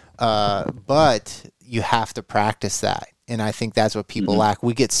window. But you have to practice that. And I think that's what people lack.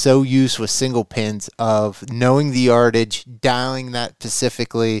 We get so used with single pins of knowing the yardage, dialing that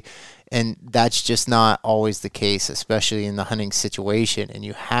specifically, and that's just not always the case, especially in the hunting situation. And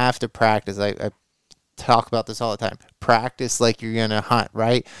you have to practice. I talk about this all the time. Practice like you're going to hunt,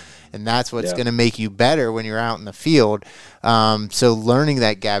 right? And that's what's going to make you better when you're out in the field. So learning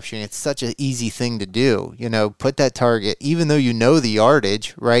that gap shooting, it's such an easy thing to do. Put that target, even though you know the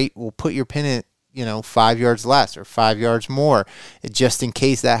yardage, right? We'll put your pin in 5 yards less or 5 yards more, just in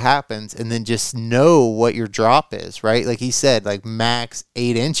case that happens, and then just know what your drop is, right? Like he said, like max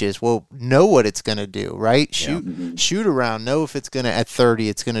 8 inches. Well, know what it's going to do, right? Shoot around, know if it's going to, at 30,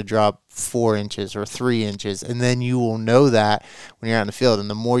 it's going to drop 4 inches or 3 inches, and then you will know that when you're out in the field, and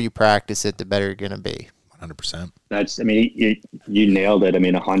the more you practice it, the better you're going to be. 100%. You nailed it.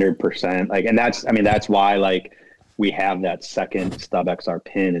 100%. And that's why, we have that second Stub XR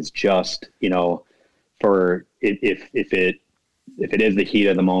pin is just, for if it is the heat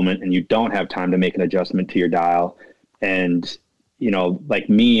of the moment and you don't have time to make an adjustment to your dial. And, like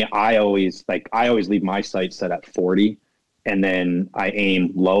me, I always leave my sight set at 40, and then I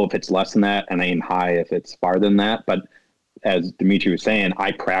aim low if it's less than that, and I aim high if it's farther than that. But as Dimitri was saying,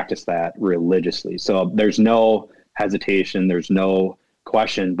 I practice that religiously. So there's no hesitation. There's no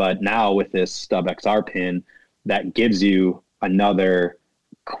question. But now with this Stub XR pin, that gives you another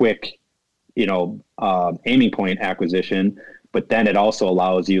quick, aiming point acquisition. But then it also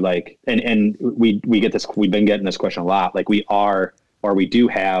allows you and we get this, we've been getting this question a lot. We do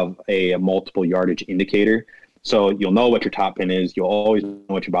have a multiple yardage indicator. So you'll know what your top pin is. You'll always know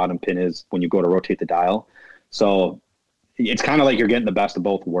what your bottom pin is when you go to rotate the dial. So it's kind of like you're getting the best of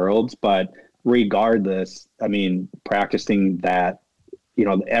both worlds, but regardless, practicing that,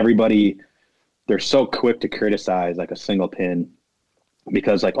 everybody, they're so quick to criticize a single pin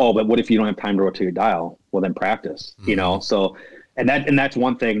because but what if you don't have time to rotate your dial? Well, then practice, So, and that's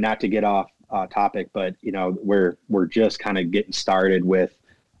one thing, not to get off topic, but we're just kind of getting started with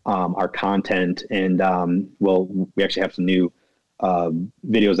our content, and we actually have some new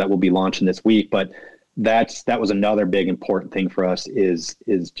videos that will be launching this week. But that was another big important thing for us is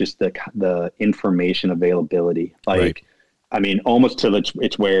just the information availability. Right. Almost to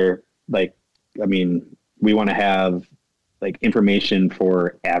it's where we want to have information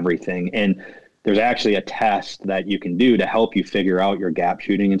for everything. And there's actually a test that you can do to help you figure out your gap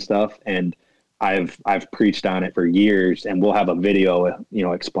shooting and stuff. And I've preached on it for years, and we'll have a video,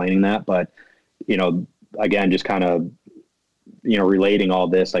 explaining that. But, again, just kind of, relating all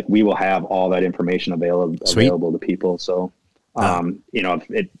this, we will have all that information available to people. So,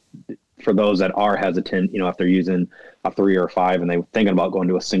 for those that are hesitant, if they're using a 3 or a 5 and they're thinking about going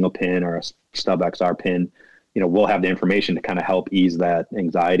to a single pin or a Stub XR pin, we'll have the information to kind of help ease that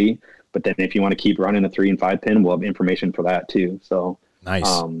anxiety. But then if you want to keep running a 3 and 5 pin, we'll have information for that too. So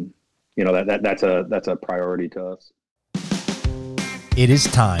nice. That's a priority to us. It is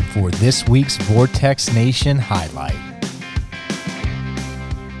time for this week's Vortex Nation highlight.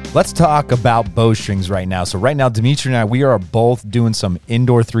 Let's talk about bowstrings right now. So right now, Dimitri and I, we are both doing some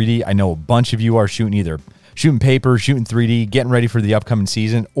indoor 3D. I know a bunch of you are shooting paper, shooting 3D, getting ready for the upcoming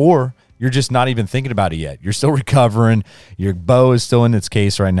season, or you're just not even thinking about it yet. You're still recovering. Your bow is still in its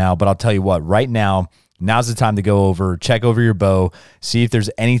case right now. But I'll tell you what, right now, now's the time to go over, check over your bow, see if there's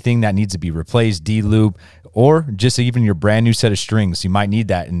anything that needs to be replaced, de-loop, or just even your brand new set of strings. You might need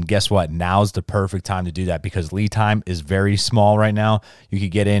that. And guess what? Now's the perfect time to do that because lead time is very small right now. You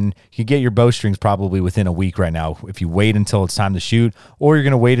could get your bowstrings probably within a week right now if you wait until it's time to shoot, or you're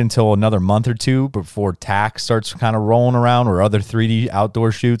going to wait until another month or two before TAC starts kind of rolling around or other 3D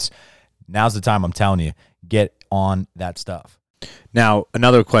outdoor shoots. Now's the time, I'm telling you, get on that stuff. Now,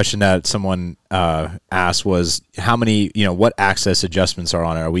 another question that someone asked was how many, what access adjustments are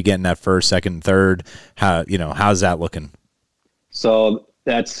on it? Are we getting that first, second, third? How's that looking? So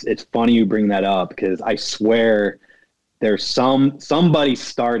it's funny you bring that up because I swear there's somebody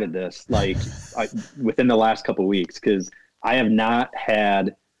started this within the last couple of weeks because I have not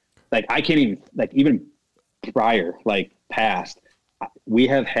had, I can't even prior, past, we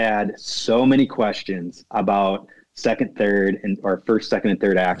have had so many questions about second, third, or first, second, and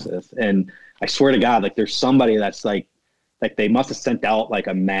third axis. And I swear to God, there's somebody that's they must have sent out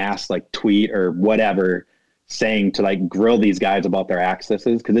a mass tweet or whatever saying to grill these guys about their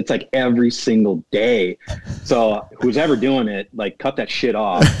accesses because it's every single day. So who's ever doing it, cut that shit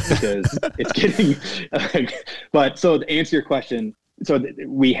off because it's getting. But so to answer your question, so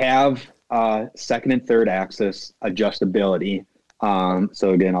we have second and third axis adjustability.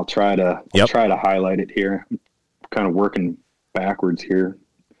 So again, I'll try to highlight it here. I'm kind of working backwards here.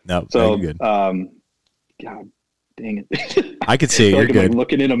 No, so you're good. God dang it. I could see you're good. I'm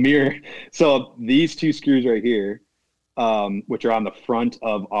looking in a mirror. So these two screws right here, which are on the front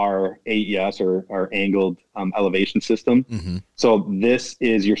of our AES or our angled elevation system. Mm-hmm. So this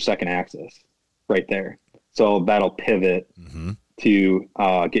is your second axis right there. So that'll pivot to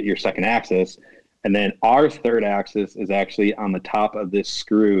get your second axis. And then our third axis is actually on the top of this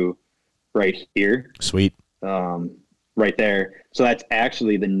screw right here. Sweet. Right there. So that's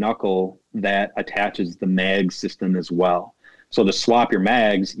actually the knuckle that attaches the mag system as well. So to swap your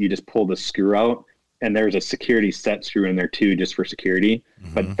mags, you just pull the screw out and there's a security set screw in there too, just for security.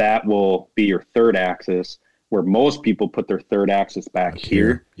 Mm-hmm. But that will be your third axis where most people put their third axis back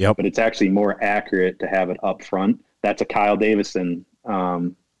here. Yep. But it's actually more accurate to have it up front. That's a Kyle Davison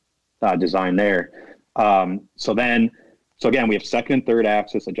design there. So again, we have second and third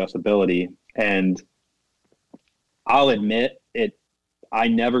axis adjustability, and I'll admit I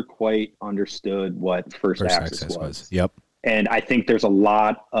never quite understood what first axis was. Yep. And I think there's a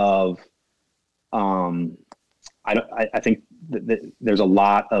lot of, I think there's a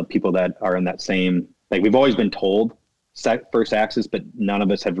lot of people that are in that same, we've always been told first axis, but none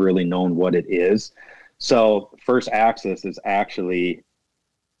of us have really known what it is. So first axis is actually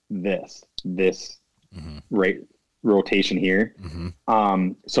this rotation here.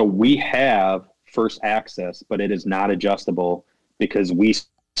 Mm-hmm. So we have first axis, but it is not adjustable because we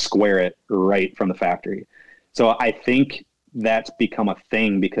square it right from the factory. So I think that's become a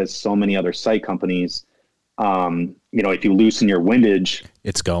thing because so many other sight companies, if you loosen your windage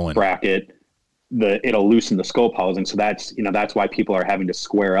it's going bracket, it'll loosen the scope housing. So that's why people are having to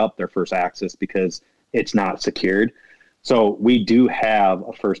square up their first axis because it's not secured. So we do have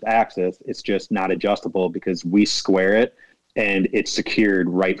a first axis. It's just not adjustable because we square it and it's secured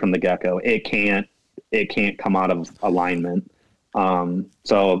right from the get-go. It can't come out of alignment.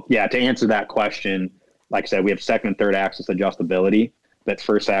 So yeah, to answer that question, like I said, we have second and third axis adjustability, but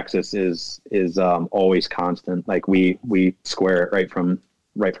first axis is always constant. We square it right from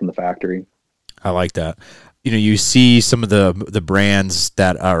the factory. I like that. You see some of the brands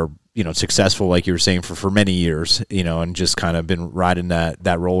that are, successful, like you were saying, for many years, and just kind of been riding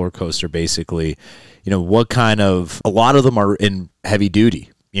that roller coaster, basically. What kind of, a lot of them are in heavy duty,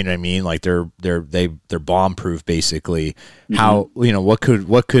 you know what I mean? They're bomb proof, basically. Mm-hmm. How,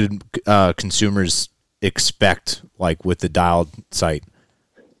 what could consumers expect, with the dialed sight?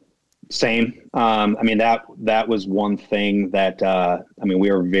 Same. That was one thing that,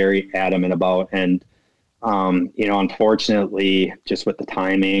 we were very adamant about, and, unfortunately, just with the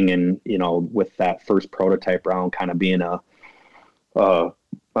timing and, with that first prototype round kind of being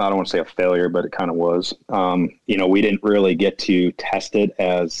I don't want to say a failure, but it kind of was, we didn't really get to test it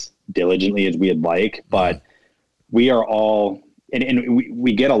as diligently as we would like, but we are all, and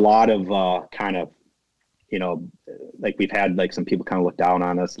we get a lot of we've had some people kind of look down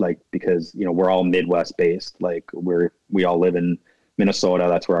on us, because, we're all Midwest based, we all live in Minnesota.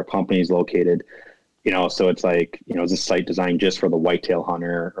 That's where our company is located. So it's like, is this site designed just for the whitetail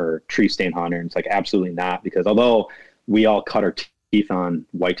hunter or tree stand hunter? And it's like, absolutely not, because although we all cut our teeth on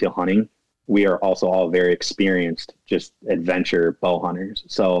whitetail hunting, we are also all very experienced, just adventure bow hunters.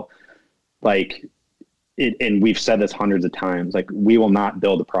 So like and we've said this hundreds of times, like we will not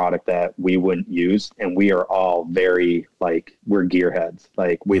build a product that we wouldn't use. And we are all very like, we're gearheads.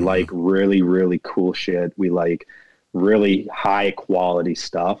 Like we like really, really cool shit. We like really high quality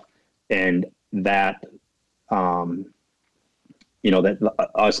stuff. And that, that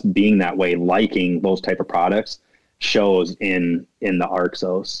us being that way, liking those type of products shows in the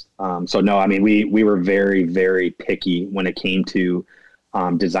Arxos. So no, I mean, we were very, very picky when it came to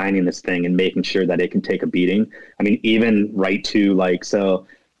designing this thing and making sure that it can take a beating. I mean, even right to like, so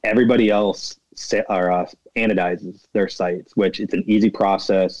everybody else anodizes their sites, which it's an easy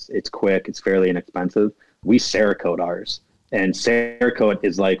process. It's quick. It's fairly inexpensive. We Cerakote ours, and Cerakote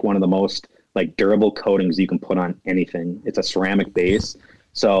is like one of the most like durable coatings you can put on anything. It's a ceramic base,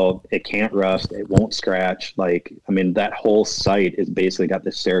 so it can't rust. It won't scratch. Like, I mean, that whole site is basically got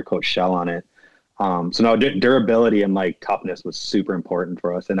this Cerakote shell on it. So no, durability and like toughness was super important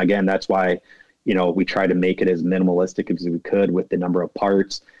for us. And again, that's why, we tried to make it as minimalistic as we could with the number of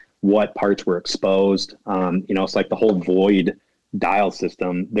parts, what parts were exposed. It's like the whole Void dial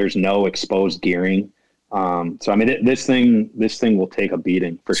system. There's no exposed gearing. So I mean, this thing will take a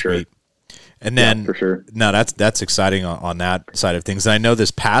beating for Sweet. sure. And then, yeah, for sure. No, that's exciting on that side of things. And I know this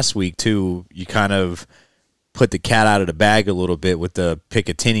past week too, you kind of put the cat out of the bag a little bit with the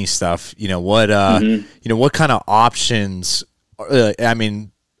Picatinny stuff. What kind of options? I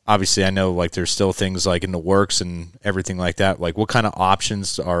mean, obviously, I know like there's still things like in the works and everything like that. Like, what kind of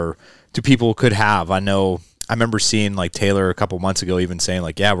options do people could have? I know I remember seeing like Taylor a couple months ago even saying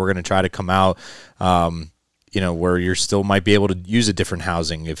like, yeah, we're going to try to come out. Where you still might be able to use a different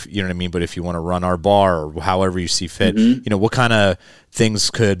housing, if you know what I mean. But if you want to run our bar or however you see fit, what kind of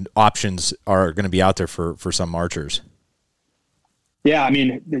options are going to be out there for some archers? Yeah, I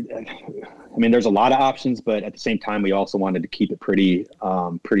mean, there's a lot of options, but at the same time, we also wanted to keep it pretty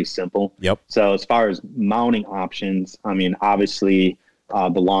simple. Yep. So as far as mounting options, I mean, obviously,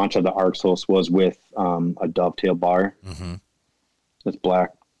 the launch of the Arxos was with a dovetail bar. Mm-hmm. This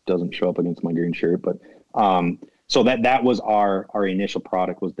black doesn't show up against my green shirt, but. So that was our initial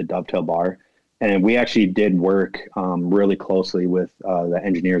product, was the dovetail bar. And we actually did work really closely with the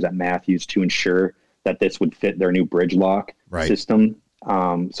engineers at Mathews to ensure that this would fit their new bridge lock system.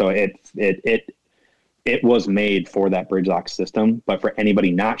 So it was made for that bridge lock system, but for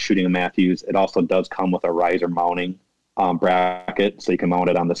anybody not shooting a Mathews, it also does come with a riser mounting bracket. So you can mount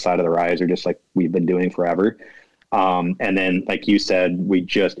it on the side of the riser, just like we've been doing forever. And then, like you said, we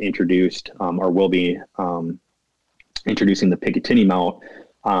just introduced, or will be introducing the Picatinny mount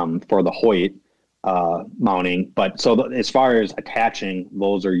for the Hoyt mounting. But so as far as attaching,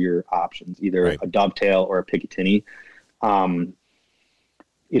 those are your options, either a dovetail or a Picatinny.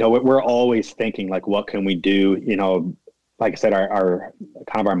 We're always thinking like, what can we do? Like I said, our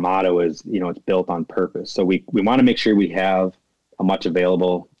kind of our motto is, it's built on purpose. So we want to make sure we have a much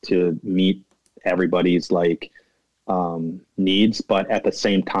available to meet everybody's like needs, but at the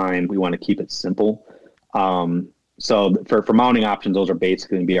same time, we want to keep it simple. So for mounting options, those are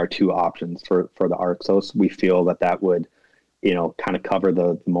basically going to be our two options for the Arxos. We feel that would, kind of cover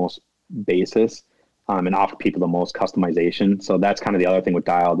the most basis and offer people the most customization. So that's kind of the other thing with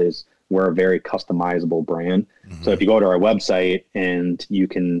Dialed is we're a very customizable brand. Mm-hmm. So if you go to our website and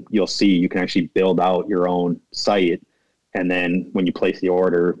you'll see you can actually build out your own site. And then when you place the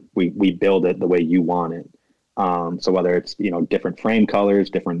order, we build it the way you want it. So whether it's, different frame colors,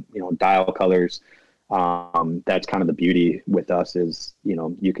 different, dial colors, that's kind of the beauty with us is,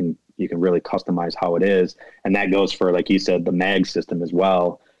 you can really customize how it is. And that goes for, like you said, the mag system as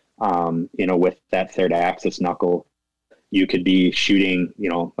well. With that third axis knuckle, you could be shooting,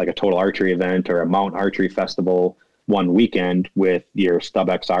 like a total archery event or a mountain archery festival one weekend with your stub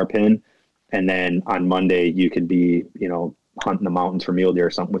XR pin. And then on Monday you could be, hunting the mountains for mule deer or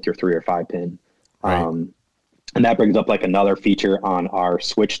something with your 3 or 5 pin. Right. And that brings up like another feature on our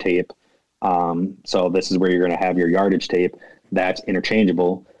switch tape. So this is where you're going to have your yardage tape that's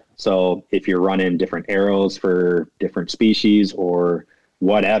interchangeable. So if you're running different arrows for different species or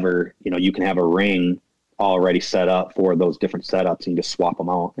whatever, you can have a ring already set up for those different setups and you just swap them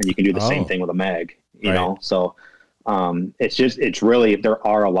out, and you can do the same thing with a mag, you know? So, it's really, there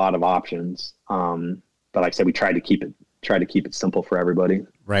are a lot of options. But like I said, we try to keep it simple for everybody.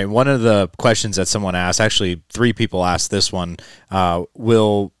 Right. One of the questions that someone asked, actually 3 people asked this one,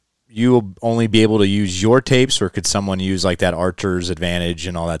 will you only be able to use your tapes, or could someone use like that Archer's Advantage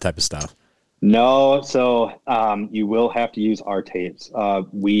and all that type of stuff? No, so you will have to use our tapes.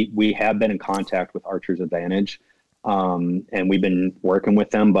 We have been in contact with Archer's Advantage, and we've been working with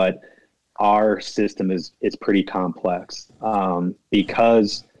them, but our system is pretty complex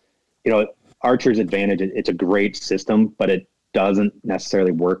because Archer's Advantage, it's a great system, but it doesn't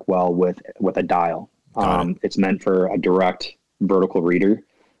necessarily work well with a dial. It's meant for a direct vertical reader,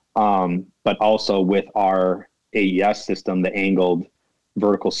 but also with our AES system, the angled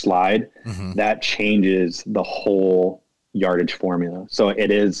vertical slide, that changes the whole yardage formula. So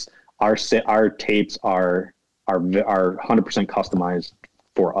it is our tapes are 100% customized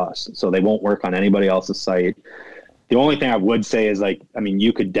for us, so they won't work on anybody else's site. The only thing I would say is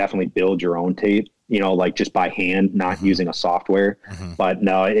you could definitely build your own tape, just by hand, not using a software. But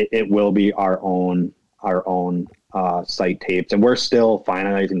no, it will be our own site tapes, and we're still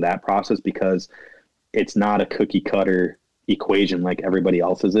finalizing that process because it's not a cookie cutter equation like everybody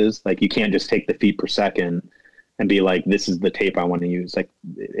else's is. Like, you can't just take the feet per second and be like, this is the tape I want to use. Like,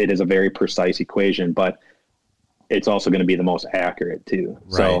 it is a very precise equation, but it's also going to be the most accurate too.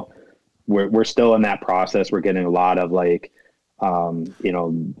 Right. So we're still in that process. We're getting a lot of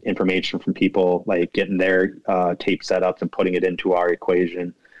information from people, like getting their tape setups and putting it into our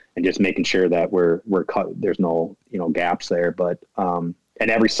equation and just making sure that we're cut. There's no, gaps there, but and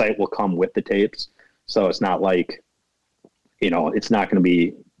every site will come with the tapes. So it's not like, it's not going to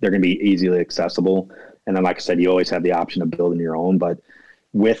be, they're going to be easily accessible. And then, like I said, you always have the option of building your own, but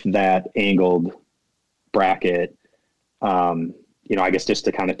with that angled bracket, I guess just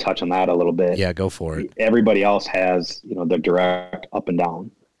to kind of touch on that a little bit. Yeah, go for it. Everybody else has, the direct up and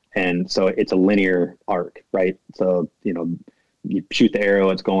down. And so it's a linear arc, right? So, you shoot the arrow,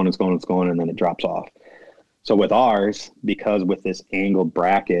 it's going, and then it drops off. So with ours, because with this angled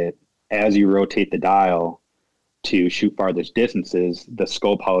bracket, as you rotate the dial to shoot farthest distances, the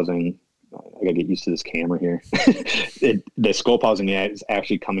scope housing, I gotta get used to this camera here. The scope housing is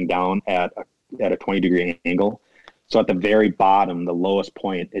actually coming down at a 20-degree angle. So at the very bottom, the lowest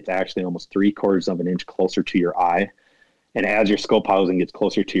point, it's actually almost 3/4 of an inch closer to your eye. And as your scope housing gets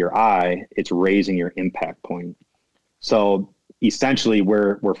closer to your eye, it's raising your impact point. So essentially,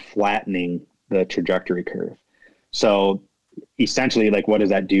 we're flattening the trajectory curve. So essentially, what does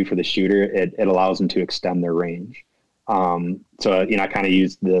that do for the shooter? It allows them to extend their range. So I kind of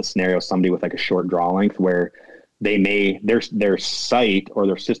use the scenario of somebody with a short draw length where their sight or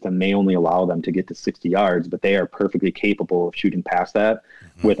their system may only allow them to get to 60 yards, but they are perfectly capable of shooting past that.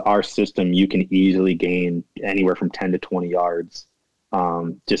 With our system, you can easily gain anywhere from 10 to 20 yards,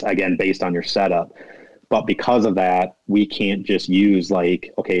 just again, based on your setup. But because of that, we can't just use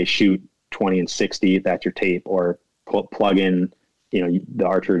shoot 20 and 60, that's your tape, or plug in, the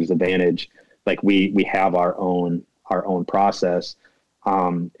Archer's Advantage. We have our own process.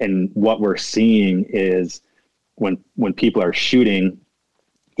 And what we're seeing is when people are shooting,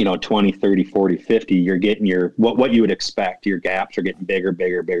 20, 30, 40, 50, you're getting what you would expect. Your gaps are getting bigger,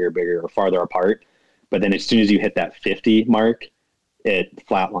 or farther apart. But then as soon as you hit that 50 mark, it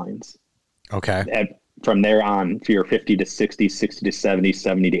flatlines. Okay. From there on, for your 50 to 60, 60 to 70,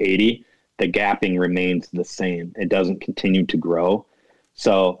 70 to 80, the gapping remains the same. It doesn't continue to grow.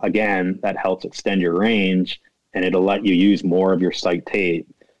 So again, that helps extend your range, and it'll let you use more of your sight tape.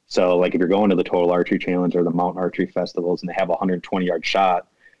 So if you're going to the Total Archery Challenge or the Mountain Archery Festivals and they have a 120-yard shot,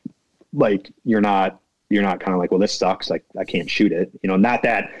 you're not kind of well, this sucks. I can't shoot it. Not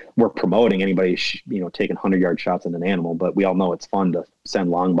that we're promoting anybody, taking 100-yard shots at an animal, but we all know it's fun to send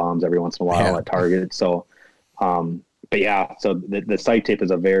long bombs every once in a while at target. So, but yeah, so the sight tape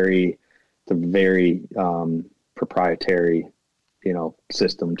is a very proprietary,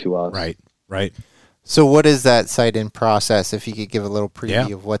 system to us. Right. So what is that sight in process? If you could give a little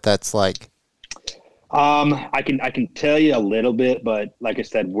preview of what that's like. I can tell you a little bit, but like I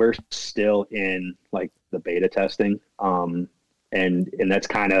said, we're still in the beta testing. And that's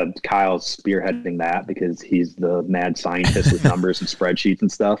kind of Kyle's spearheading that because he's the mad scientist with numbers and spreadsheets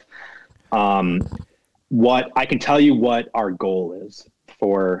and stuff. What I can tell you what our goal is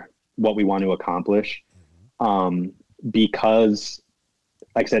for what we want to accomplish. Because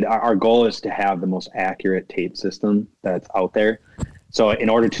like I said, our goal is to have the most accurate tape system that's out there. So in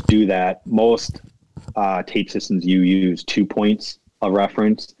order to do that, most tape systems, you use 2 points of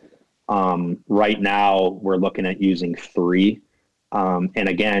reference. Right now, we're looking at using 3. And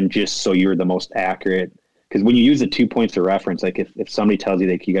again, just so you're the most accurate, because when you use the 2 points of reference, if somebody tells you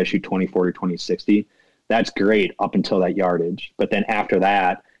that you guys shoot 20/40, 20/60, that's great up until that yardage. But then after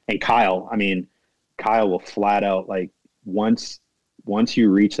that, and Kyle will flat out once you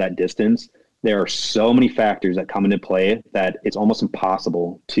reach that distance, there are so many factors that come into play that it's almost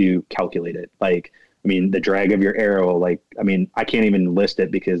impossible to calculate it. Like, I mean, the drag of your arrow, like, I mean, I can't even list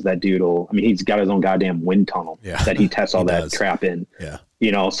it because that dude he's got his own goddamn wind tunnel that he tests all that crap in. Yeah.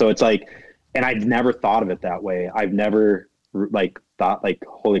 You know, so it's like, and I've never thought of it that way. I've never like thought like,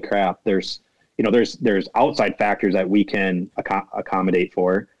 holy crap, there's outside factors that we can accommodate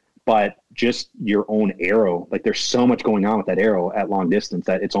for, but just your own arrow, like there's so much going on with that arrow at long distance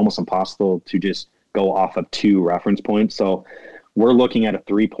that it's almost impossible to just go off of 2 reference points. So we're looking at a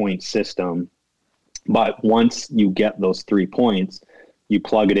 3-point system, but once you get those 3 points, you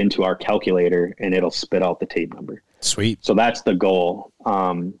plug it into our calculator and it'll spit out the tape number. Sweet. So that's the goal.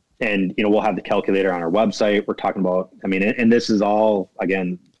 And, you know, we'll have the calculator on our website. We're talking about, I mean, and this is all,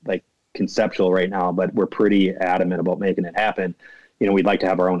 again, like conceptual right now, but we're pretty adamant about making it happen. You know, we'd like to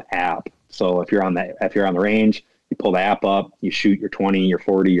have our own app. So if you're on the range, you pull the app up, you shoot your 20, your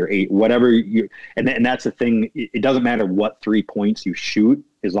 40, your 8, whatever and that's the thing. It doesn't matter what 3 points you shoot,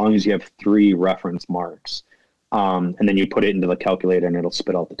 as long as you have 3 reference marks. And then you put it into the calculator and it'll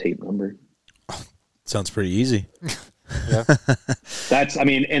spit out the tape number. Sounds pretty easy. Yeah. That's, I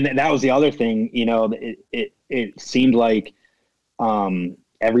mean, and that was the other thing, you know, it seemed like,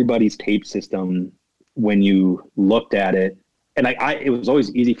 everybody's tape system, when you looked at it, and it was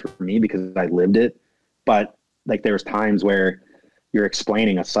always easy for me because I lived it, but like there was times where you're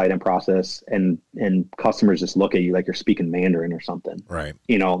explaining a sight and process and customers just look at you like you're speaking Mandarin or something. Right.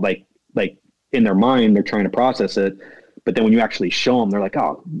 You know, like in their mind, they're trying to process it, but then when you actually show them, they're like,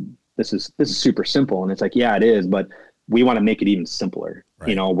 oh, this is super simple. And it's like, yeah, it is, but we want to make it even simpler, right.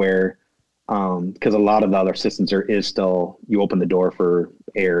 You know, where, because a lot of the other systems is still, you open the door for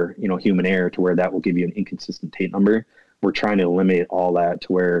error, you know, human error, to where that will give you an inconsistent tape number. We're trying to eliminate all that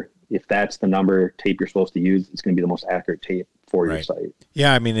to where if that's the number tape you're supposed to use, it's going to be the most accurate tape for your site.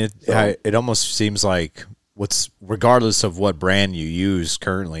 Yeah. I mean, it almost seems like regardless of what brand you use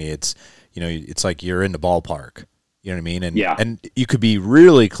currently, it's, you know, it's like you're in the ballpark, you know what I mean? And you could be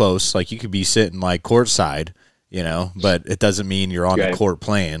really close. Like you could be sitting like courtside, you know, but it doesn't mean you're on the court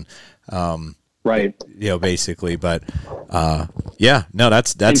playing. Right. You know, basically, but, yeah, no,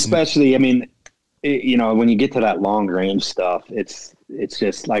 that's especially, I mean, you know, when you get to that long range stuff, it's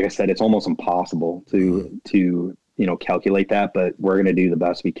just, like I said, it's almost impossible to, you know, calculate that, but we're going to do the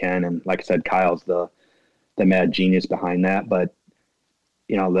best we can. And like I said, Kyle's the mad genius behind that, but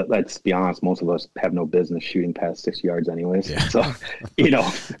you know, let's be honest, most of us have no business shooting past 6 yards anyways. Yeah. So, you know,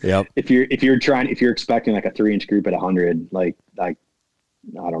 if you're expecting like a 3-inch group at 100, like I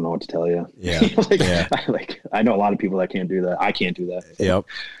don't know what to tell you. Yeah. I know a lot of people that can't do that. I can't do that. So. Yep.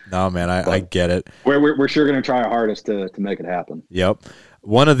 No, man, I get it. We're sure going to try our hardest to make it happen. Yep.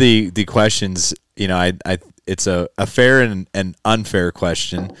 One of the questions, you know, it's a fair and unfair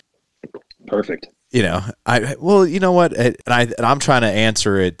question. Perfect. You know, well, you know what? And I'm trying to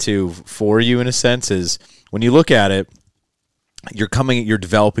answer it too for you in a sense, is when you look at it, you're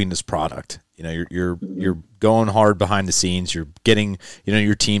developing this product. You know, you're going hard behind the scenes. You're getting, you know,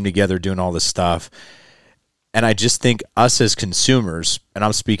 your team together, doing all this stuff. And I just think us as consumers, and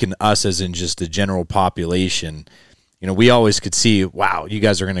I'm speaking us as in just the general population, you know, we always could see, wow, you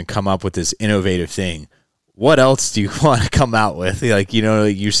guys are going to come up with this innovative thing. What else do you want to come out with? Like, you know,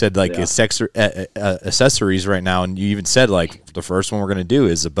 you said like accessories right now, and you even said like the first one we're going to do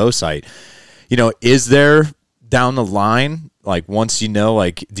is a bow sight. You know, is there down the line, like once you know,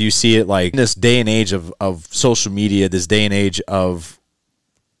 like, do you see it like in this day and age of social media, this day and age of,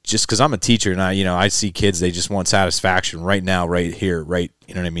 just because I'm a teacher and I see kids, they just want satisfaction right now, right here, right,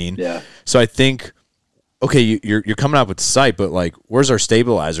 you know what I mean? Yeah. So I think, okay, you're coming up with the sight, but like, where's our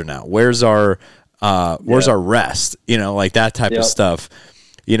stabilizer now? Where's our rest? You know, like that type of stuff.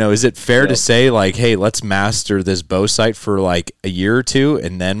 You know, is it fair to say like, hey, let's master this bow sight for like a year or two,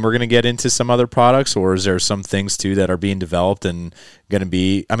 and then we're going to get into some other products? Or is there some things too that are being developed and going to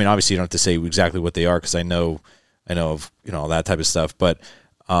be, I mean, obviously you don't have to say exactly what they are, because I know of, you know, that type of stuff, but,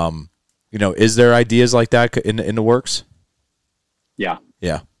 you know, is there ideas like that in the works? Yeah.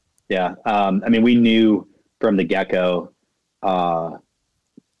 Yeah. Yeah. I mean, we knew from the get-go,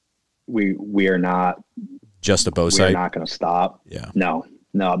 we are not just a bow sight. We're not going to stop. Yeah.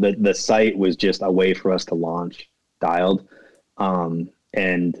 No, the site was just a way for us to launch Dialed.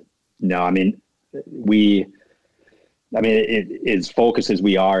 And no, I mean, as focused as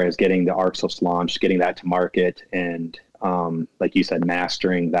we are as getting the Arxos launched, getting that to market, and like you said,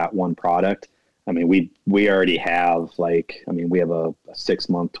 mastering that one product. I mean, we already have we have a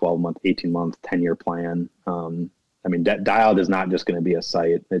 6-month, 12-month, 18-month, 10-year plan. I mean, Dialed is not just going to be a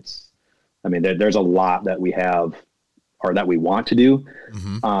site. There's a lot that we have or that we want to do.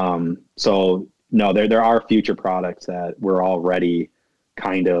 Mm-hmm. So no, there are future products that we're already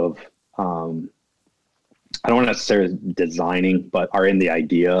kind of, I don't necessarily designing, but are in the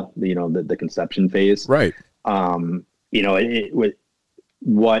idea, the conception phase. Right.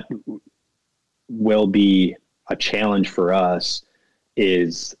 What will be a challenge for us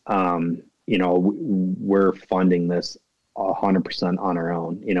is, we're funding this 100% on our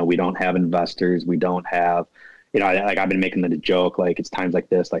own. We don't have investors. We don't have, I've been making the joke, like it's times like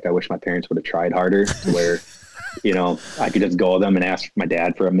this, like I wish my parents would have tried harder to where, I could just go with them and ask my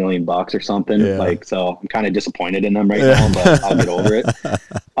dad for $1 million or something. Yeah. Like, so I'm kind of disappointed in them right now, but I'll get over it.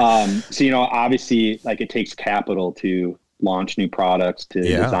 So, obviously like it takes capital to launch new products, to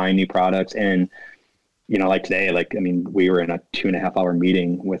design new products. And, like today, we were in a 2.5-hour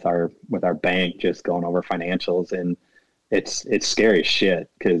meeting with our bank, just going over financials, and it's scary as shit.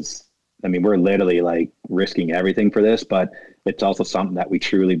 'Cause we're literally like risking everything for this, but it's also something that we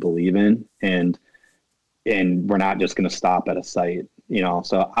truly believe in. And we're not just going to stop at a site,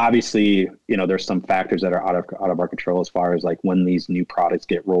 so obviously, there's some factors that are out of our control as far as like when these new products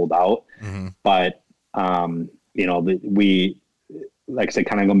get rolled out. Mm-hmm. But, we, like I said,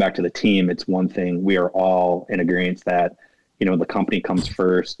 kind of going back to the team, it's one thing. We are all in agreement that, the company comes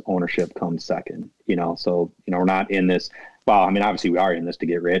first, ownership comes second, so, we're not in this. Well, obviously we are in this to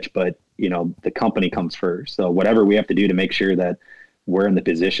get rich, but, the company comes first. So whatever we have to do to make sure that we're in the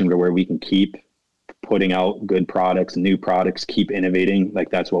position to where we can keep putting out good products, new products, keep innovating,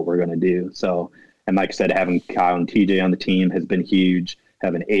 like that's what we're going to do. So, and like I said, having Kyle and TJ on the team has been huge.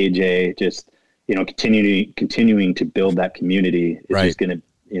 Having AJ, just, continuing to build that community is just going to,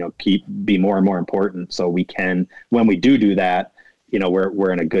 be more and more important. So we can, when we do that,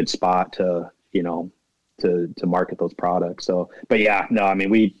 we're in a good spot to, to market those products. So, but yeah, no,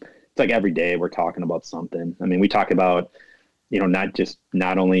 it's like every day we're talking about something. we talk about,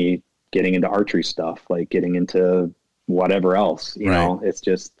 not only getting into archery stuff, like getting into whatever else, know, it's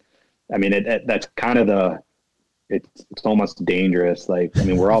just, that's kind of it's almost dangerous. Like,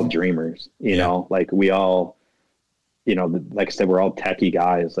 we're all dreamers, you know, like we all, like I said, we're all techie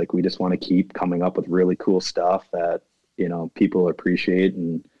guys. Like we just want to keep coming up with really cool stuff that, people appreciate.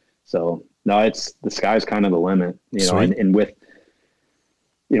 And so, no, the sky's kind of the limit, and with,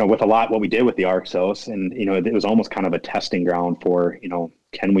 with a lot, what we did with the Arxos, and, it was almost kind of a testing ground for,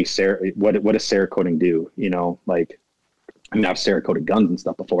 can we, what does Cerakoting do? Like, I've Cerakoted guns and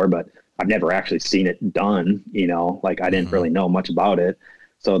stuff before, but I've never actually seen it done, like I didn't really know much about it.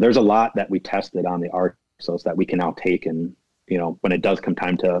 So there's a lot that we tested on the Arxos that we can now take, and, when it does come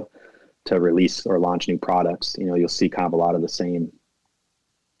time to release or launch new products, you'll see kind of a lot of the same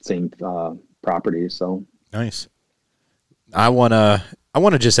properties. So nice. I want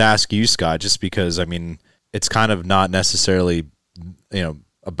to just ask you, Scott, just because, it's kind of not necessarily,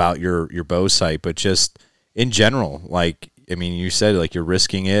 about your bow sight, but just in general, like, you said, like you're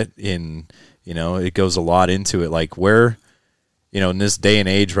risking it in, it goes a lot into it. Like where, in this day and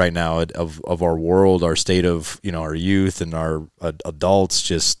age right now of our world, our state of, our youth and our adults,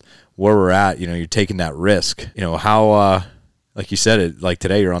 just where we're at, you're taking that risk, how, like you said, it, like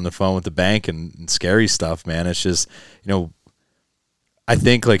today you're on the phone with the bank and scary stuff, man. It's just, I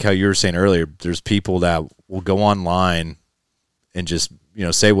think like how you were saying earlier, there's people that will go online and just,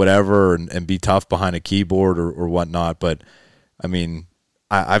 say whatever and be tough behind a keyboard or whatnot. But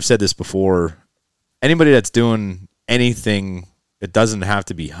I've said this before, anybody that's doing anything, it doesn't have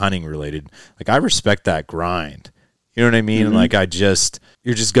to be hunting related. Like I respect that grind. You know what I mean? Mm-hmm. And like,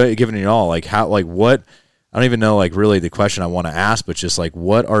 you're just giving it all. Like how, like what, I don't even know like really the question I want to ask, but just like,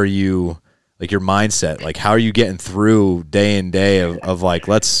 what are you, like your mindset, like how are you getting through day and day of like,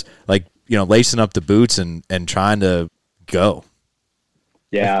 let's like, lacing up the boots and trying to go.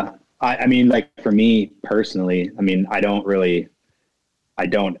 Yeah. Like for me personally, there's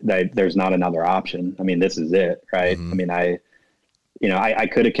not another option. This is it. Right. Mm-hmm. I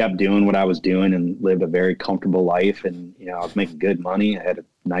could have kept doing what I was doing and lived a very comfortable life. And, I was making good money. I had a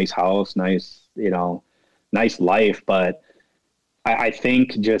nice house, nice life. But I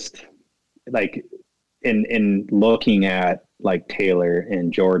think just like in looking at like Taylor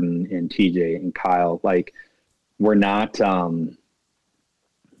and Jordan and TJ and Kyle, like we're not,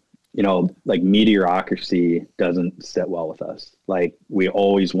 like mediocrity doesn't sit well with us. Like we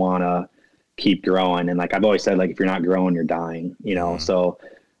always want to keep growing. And like, I've always said, like, if you're not growing, you're dying, Mm-hmm. So,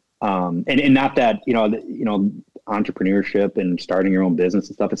 and not that, entrepreneurship and starting your own business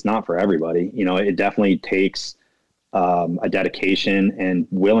and stuff, it's not for everybody. It definitely takes, a dedication and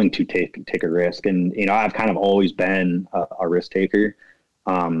willing to take a risk. And, I've kind of always been a risk taker.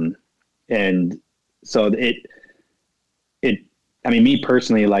 And so I mean, me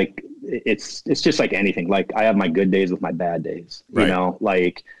personally, like it's just like anything. Like I have my good days with my bad days, you know,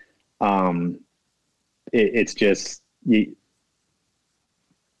 like, it's just, I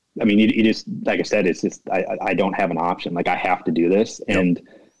mean, you just, like I said, it's just, I don't have an option. Like I have to do this. Yep.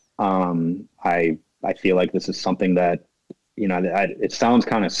 And, I feel like this is something that, you know, it sounds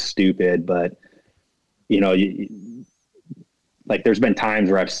kind of stupid, but you know, like there's been times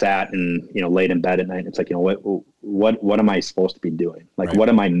where I've sat and, you know, laid in bed at night and it's like, you know, what am I supposed to be doing? Like, what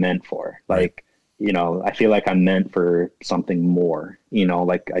am I meant for? Like, you know, I feel like I'm meant for something more, you know,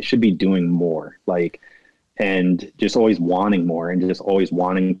 like I should be doing more, like, and just always wanting more and just always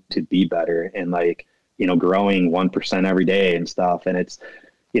wanting to be better and like, you know, growing 1% every day and stuff. And it's,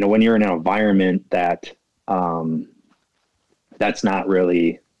 you know, when you're in an environment that, that's not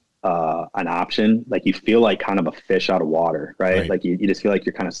really, an option, like you feel like kind of a fish out of water, right? Like you just feel like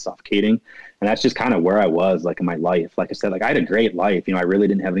you're kind of suffocating. And that's just kind of where I was like in my life. Like I said, like I had a great life, you know, I really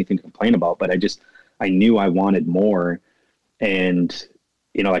didn't have anything to complain about, but I knew I wanted more. And,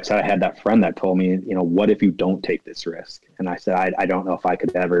 you know, like I said, I had that friend that told me, you know, what if you don't take this risk? And I said, I don't know if I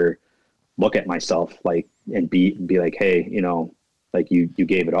could ever look at myself like, and be like, hey, you know, like you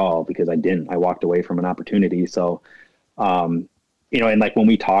gave it all, because I didn't. I walked away from an opportunity. So, you know, and like when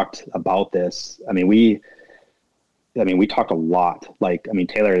we talked about this, I mean, we talked a lot. Like, I mean,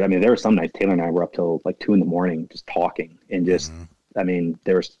 Taylor, I mean, there were some nights Taylor and I were up till like 2 a.m. just talking and just, I mean,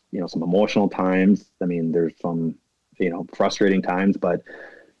 there's, you know, some emotional times. I mean, there's some, you know, frustrating times, but,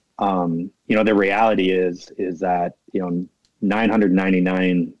 you know, the reality is that, you know,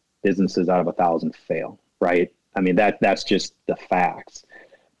 999 businesses out of 1,000 fail, right? I mean, that's just the facts.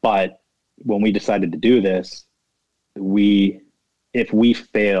 But when we decided to do this, if we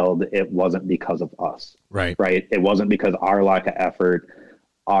failed, it wasn't because of us, right? It wasn't because our lack of effort,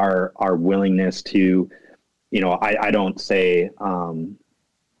 our willingness to, you know, I don't say,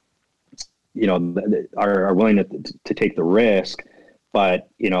 you know, our willingness to take the risk, but,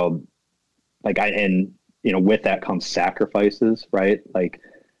 you know, like and, you know, with that comes sacrifices, right? Like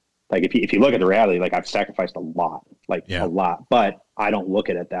if you look at the reality, like I've sacrificed a lot, a lot, but I don't look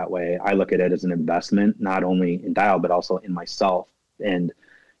at it that way. I look at it as an investment, not only in Dial, but also in myself. And,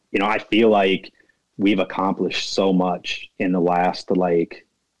 you know, I feel like we've accomplished so much in the last like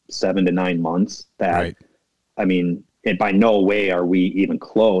 7 to 9 months that, I mean, and by no way are we even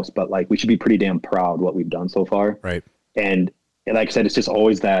close, but like we should be pretty damn proud what we've done so far. Right. And like I said, it's just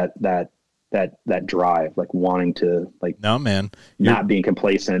always that drive, like wanting to, like, no, man, not being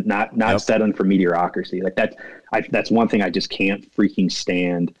complacent, not settling for mediocrity. Like that's one thing I just can't freaking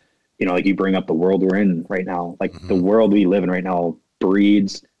stand. You know, like you bring up the world we're in right now, like the world we live in right now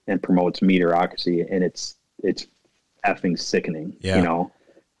breeds and promotes mediocrity, and it's effing sickening. You know.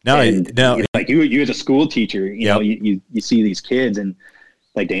 No, like you as a school teacher, you know, you see these kids and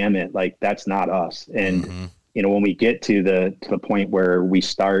like, damn it, like that's not us. And you know, when we get to the point where we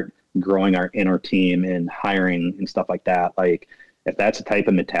start growing our inner team and hiring and stuff like that, like if that's the type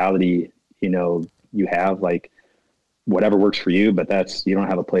of mentality, you know, you have, like whatever works for you, but you don't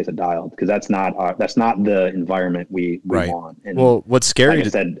have a place at Dial, because that's not the environment we want. And well, what's scary,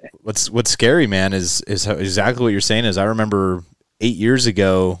 what's scary, man, is how, exactly what you're saying is I remember 8 years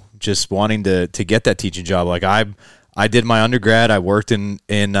ago just wanting to get that teaching job. Like I did my undergrad. I worked in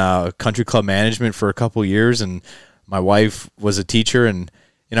country club management for a couple of years, and my wife was a teacher, and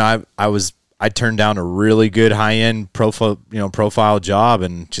you know, I turned down a really good high-end profile job,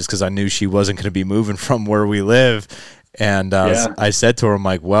 and just because I knew she wasn't going to be moving from where we live. And I said to her, I'm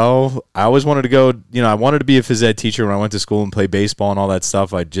like, well, I always wanted to go, you know, I wanted to be a phys ed teacher when I went to school and play baseball and all that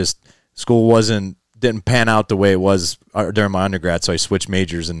stuff. School didn't pan out the way it was during my undergrad, so I switched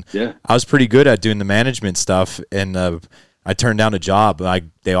majors, and I was pretty good at doing the management stuff, and I turned down a job.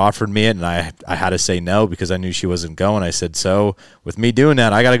 They offered me it, and I had to say no because I knew she wasn't going. I said, so with me doing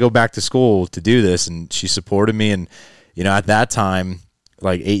that, I got to go back to school to do this, and she supported me. And you know, at that time,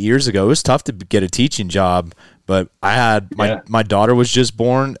 like 8 years ago, it was tough to get a teaching job, but I had my daughter was just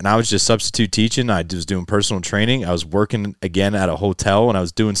born, and I was just substitute teaching. I was doing personal training. I was working again at a hotel, and I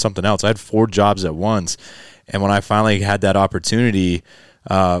was doing something else. I had 4 jobs at once. And when I finally had that opportunity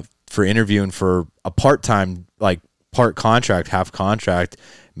for interviewing for a part-time, like part contract, half contract,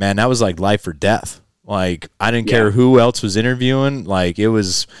 man, that was like life or death. Like I didn't care who else was interviewing. Like it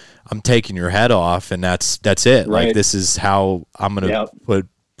was, I'm taking your head off, and that's it. Like this is how I'm going to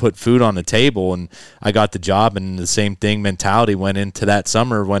put food on the table. And I got the job, and the same thing mentality went into that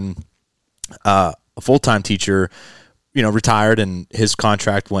summer when a full-time teacher, you know, retired and his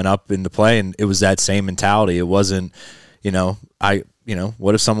contract went up into play, and it was that same mentality. It wasn't,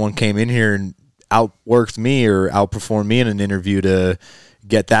 what if someone came in here and outworked me or outperformed me in an interview to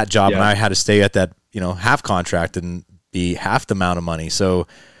get that job, and I had to stay at that, half contract and be half the amount of money. So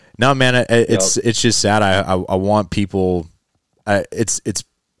no, man, it's just sad. I want people. I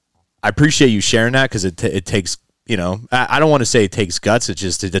appreciate you sharing that, because it takes. I don't want to say it takes guts.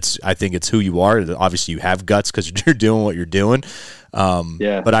 I think it's who you are. Obviously, you have guts because you're doing what you're doing.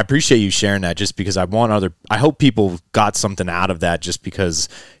 But I appreciate you sharing that, just because I hope people got something out of that, just because,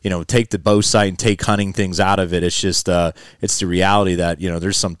 take the bow sight and take hunting things out of it. It's just, it's the reality that,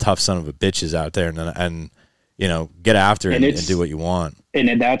 there's some tough son of a bitches out there, and get after it and do what you want.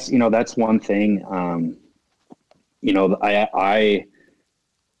 And that's, that's one thing,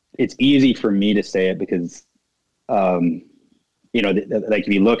 it's easy for me to say it because, like if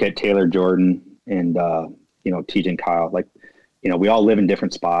you look at Taylor, Jordan, and, TJ and Kyle, like, we all live in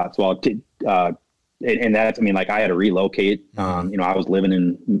different spots. Well, and that's, I had to relocate. I was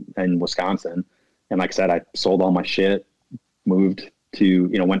living in Wisconsin, and like I said, I sold all my shit, moved to,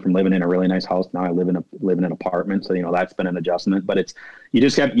 went from living in a really nice house. Now I live in an apartment. So, that's been an adjustment, but you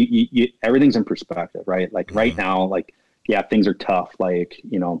just have, everything's in perspective, right? Like right now, like, yeah, things are tough, like,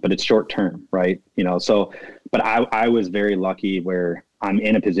 but it's short term, right? So, but I was very lucky where I'm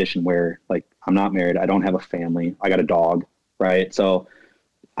in a position where, like, I'm not married. I don't have a family. I got a dog, right? So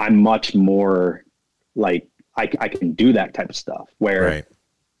I'm much more like, I can do that type of stuff where,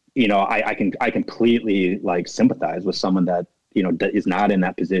 I completely like sympathize with someone that, that is not in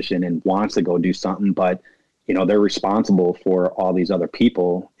that position and wants to go do something, but, they're responsible for all these other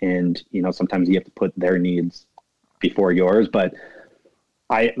people. And, sometimes you have to put their needs before yours. But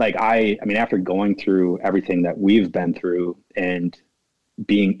after going through everything that we've been through and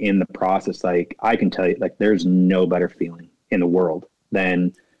being in the process, like, I can tell you, like, there's no better feeling in the world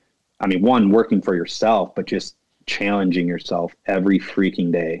than, one, working for yourself, but just challenging yourself every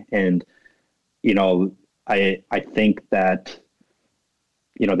freaking day. And, I think that,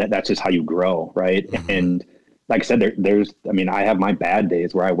 that's just how you grow. Right. Mm-hmm. And like I said, there's, I have my bad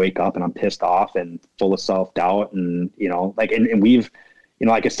days where I wake up and I'm pissed off and full of self-doubt, and, and we've,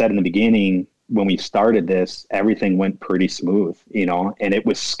 like I said in the beginning, when we started this, everything went pretty smooth, and it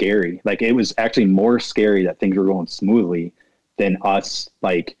was scary. Like, it was actually more scary that things were going smoothly than us,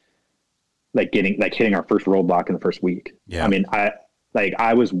 hitting our first roadblock in the first week. Yeah.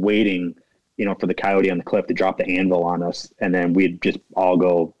 I was waiting, for the coyote on the cliff to drop the anvil on us. And then we'd just all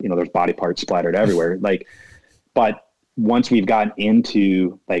go, there's body parts splattered everywhere. But once we got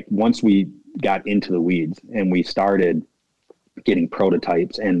into the weeds and we started getting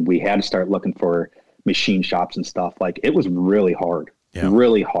prototypes and we had to start looking for machine shops and stuff, like, it was really hard.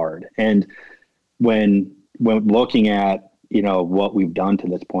 And when looking at, what we've done to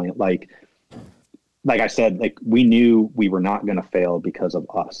this point, like I said, like, we knew we were not going to fail because of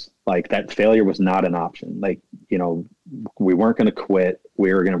us. Like, that failure was not an option. Like, we weren't going to quit.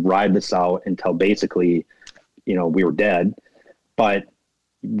 We were going to ride this out until basically, we were dead. But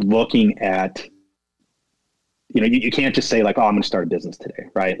looking at, you can't just say, like, oh, I'm going to start a business today,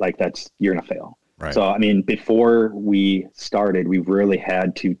 right? Like, you're going to fail. Right. So, before we started, we really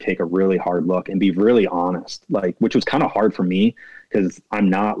had to take a really hard look and be really honest, like, which was kind of hard for me because I'm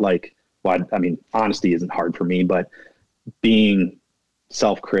not like, honesty isn't hard for me, but being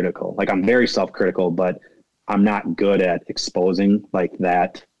self-critical, like, I'm very self-critical, but I'm not good at exposing like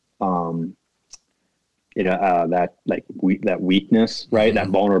that, that weakness, right? Mm-hmm. That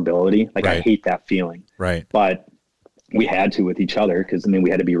vulnerability. Like, right. I hate that feeling. Right. But we had to with each other because,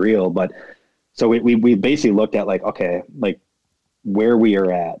 we had to be real. But so we basically looked at, like, okay, like, where we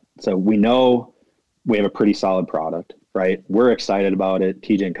are at. So we know we have a pretty solid product, right? We're excited about it.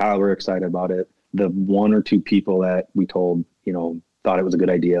 TJ and Kyle were excited about it. The one or two people that we told, thought it was a good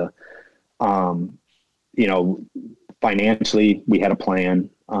idea. Financially, we had a plan.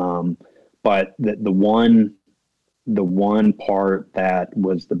 But the one part that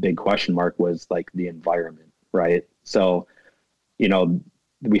was the big question mark was, like, the environment, right? So,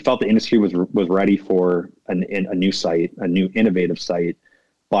 we felt the industry was ready for a new site, a new innovative site,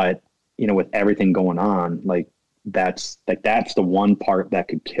 but, with everything going on, that's the one part that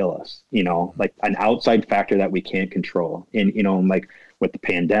could kill us, like an outside factor that we can't control. And, like with the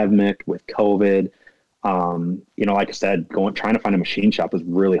pandemic, with COVID, like I said, trying to find a machine shop was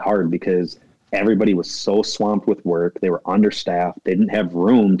really hard because everybody was so swamped with work. They were understaffed. They didn't have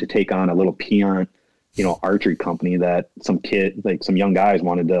room to take on a little peon, archery company that some young guys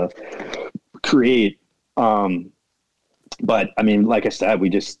wanted to create. But like I said, we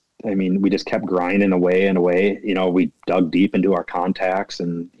just kept grinding away. We dug deep into our contacts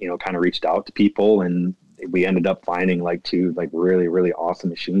and, kind of reached out to people, and we ended up finding two really, really awesome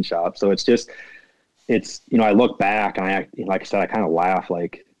machine shops. So it's just, it's, you know, I look back and like I said, I kind of laugh,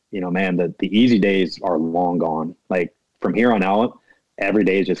 like, you know, man, the easy days are long gone. Like from here on out, every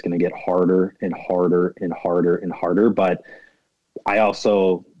day is just going to get harder and harder and harder and harder. But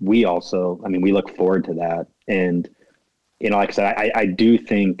we also, I mean, we look forward to that. And, you know, like I said, I do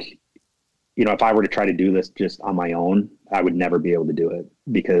think, you know, if I were to try to do this just on my own, I would never be able to do it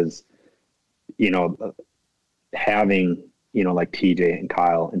because, you know, having, you know, like TJ and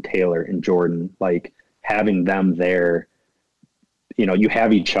Kyle and Taylor and Jordan, like having them there, you know, you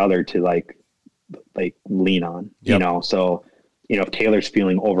have each other to like lean on, you know? So, you know, if Taylor's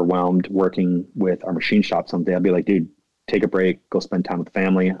feeling overwhelmed working with our machine shop someday, I'll be like, dude, take a break, go spend time with the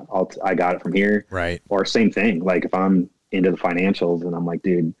family. I got it from here. Right. Or same thing. Like if I'm into the financials and I'm like,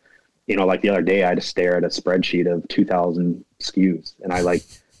 dude, you know, like the other day I had to stare at a spreadsheet of 2,000 SKUs and I'm like,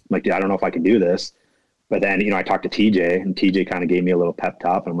 dude, I don't know if I can do this. But then, you know, I talked to TJ and TJ kind of gave me a little pep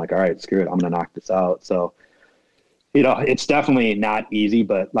talk and I'm like, all right, screw it. I'm going to knock this out. So, you know, it's definitely not easy,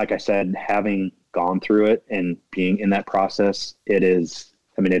 but like I said, having gone through it and being in that process, it is,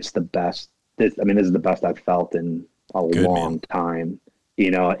 I mean, it's the best. This is the best I've felt in a long time,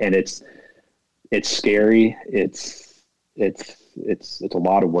 you know, and it's scary. It's a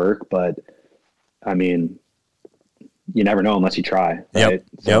lot of work, but I mean, you never know unless you try. Right?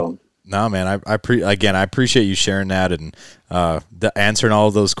 Yep. No, man, I appreciate you sharing that and answering all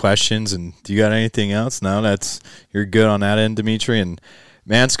of those questions. And do you got anything else? No, you're good on that end, Dimitri. And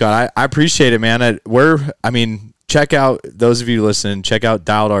man, Scott, I appreciate it, man. Check out, those of you listening, check out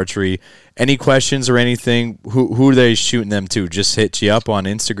Dialed Archery. Any questions or anything? Who are they shooting them to? Just hit you up on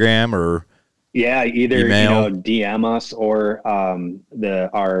Instagram or? Yeah, either email. You know, DM us or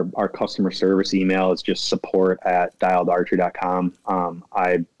our customer service email is just support@dialedarchery.com.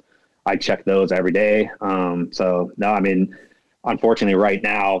 I check those every day. So no, I mean, unfortunately right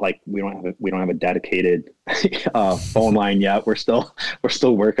now, like we don't have a dedicated phone line yet. We're still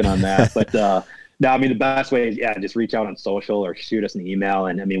working on that. But no, I mean, the best way is, just reach out on social or shoot us an email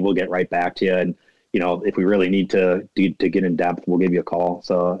and I mean, we'll get right back to you. And, you know, if we really need to get in depth, we'll give you a call.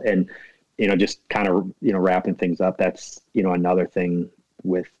 So, and, you know, just kind of, you know, wrapping things up. That's, you know, another thing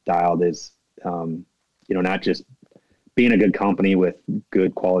with Dialed is, you know, not just being a good company with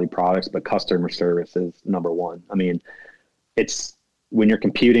good quality products, but customer service is number one. I mean, it's when you're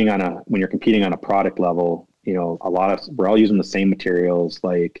competing on a product level, you know, we're all using the same materials.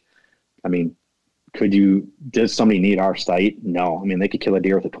 Like, I mean, does somebody need our site? No. I mean, they could kill a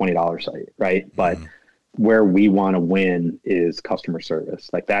deer with a $20 site, right? Mm-hmm. But where we want to win is customer service.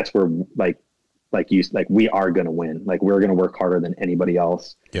 Like that's where we are going to win. Like we're going to work harder than anybody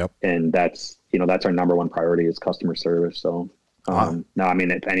else. Yep. And that's our number one priority is customer service. So, no, I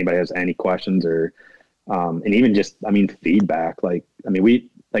mean, if anybody has any questions or, and even just, I mean, feedback, like, I mean,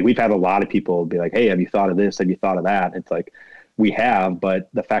 we've had a lot of people be like, hey, have you thought of this? Have you thought of that? It's like, we have, but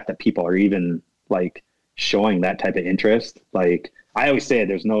the fact that people are even like showing that type of interest, like I always say,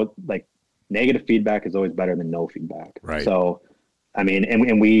 there's no, like, negative feedback is always better than no feedback. Right. So, I mean,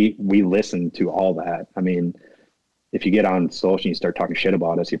 and we listen to all that. I mean, if you get on social and you start talking shit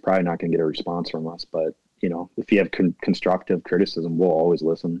about us, you're probably not going to get a response from us. But, you know, if you have constructive criticism, we'll always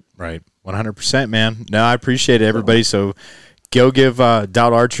listen. Right. 100%, man. No, I appreciate it, everybody. So go give Dialed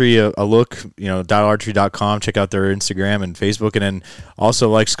Archery a look, you know, dialedarchery.com. Check out their Instagram and Facebook. And then also,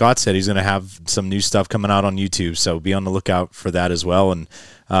 like Scott said, he's going to have some new stuff coming out on YouTube. So be on the lookout for that as well. And,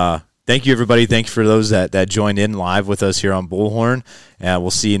 thank you, everybody. Thank you for those that joined in live with us here on Bullhorn.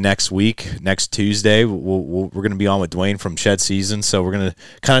 We'll see you next week, next Tuesday. We're going to be on with Dwayne from Shed Season, so we're going to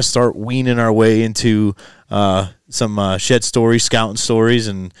kind of start weaning our way into some shed stories, scouting stories,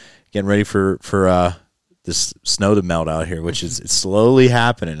 and getting ready for this snow to melt out here, which is it's slowly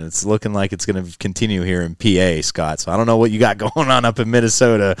happening. It's looking like it's going to continue here in PA, Scott. So I don't know what you got going on up in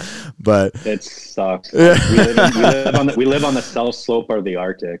Minnesota, but it sucks. we live on the south slope of the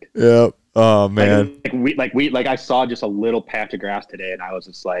Arctic. Yep. Oh man. I saw just a little patch of grass today, and I was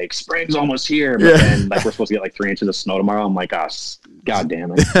just like, spring's almost here. But then like we're supposed to get like 3 inches of snow tomorrow. I'm like, God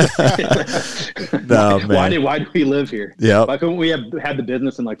damn it. No, man. Why do we live here? Yeah. Why couldn't we have had the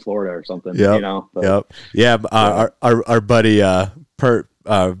business in like Florida or something? Yep. You know? But, yep. Yeah. Our buddy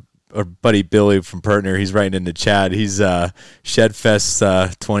our buddy Billy from Pertner, he's writing in the chat. He's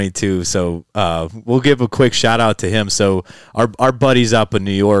Shedfest 22. So we'll give a quick shout out to him. So our buddies up in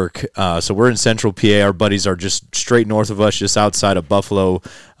New York. So we're in Central PA. Our buddies are just straight north of us, just outside of Buffalo.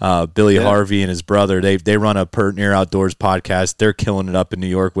 Billy Harvey and his brother. They run a Pertner Outdoors podcast. They're killing it up in New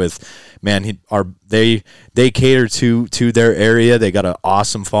York with they cater to their area. They got an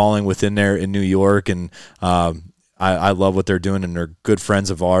awesome following within there in New York, and I love what they're doing, and they're good friends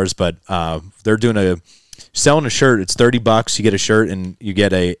of ours. But they're selling a shirt. It's $30. You get a shirt, and you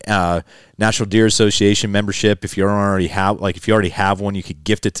get a National Deer Association membership. If you already have one, you could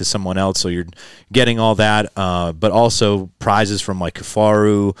gift it to someone else. So you're getting all that, but also prizes from like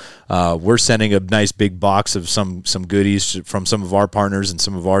Kifaru. We're sending a nice big box of some goodies from some of our partners and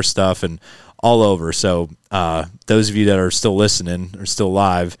some of our stuff, and all over. So those of you that are still listening or still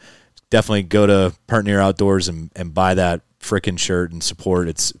live, definitely go to Partner Outdoors and buy that frickin' shirt and support.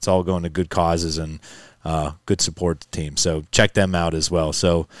 It's all going to good causes and good support the team. So check them out as well.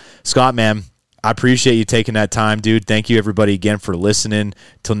 So Scott, man, I appreciate you taking that time, dude. Thank you everybody again for listening.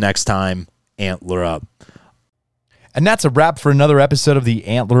 Till next time, Antler up. And that's a wrap for another episode of the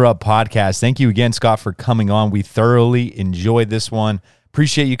Antler Up podcast. Thank you again, Scott, for coming on. We thoroughly enjoyed this one.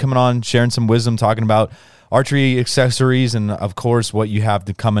 Appreciate you coming on, sharing some wisdom, talking about archery accessories, and of course what you have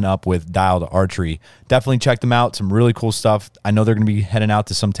coming up with Dialed Archery. Definitely check them out. Some really cool stuff. I know they're going to be heading out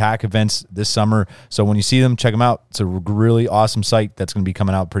to some TAC events this summer, so when you see them, check them out. It's a really awesome site that's going to be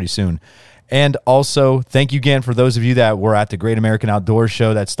coming out pretty soon. And also, thank you again for those of you that were at the Great American Outdoors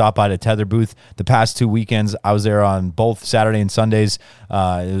Show that stopped by the Tether booth the past 2 weekends. I was there on both Saturday and Sundays.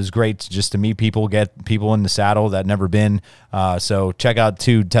 It was great just to meet people, get people in the saddle that never been. So check out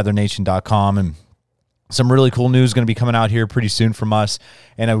tethernation.com, and some really cool news going to be coming out here pretty soon from us.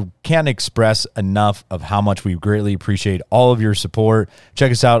 And I can't express enough of how much we greatly appreciate all of your support.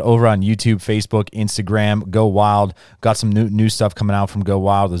 Check us out over on YouTube, Facebook, Instagram, Go Wild. Got some new stuff coming out from Go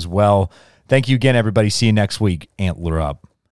Wild as well. Thank you again, everybody. See you next week. Antler up.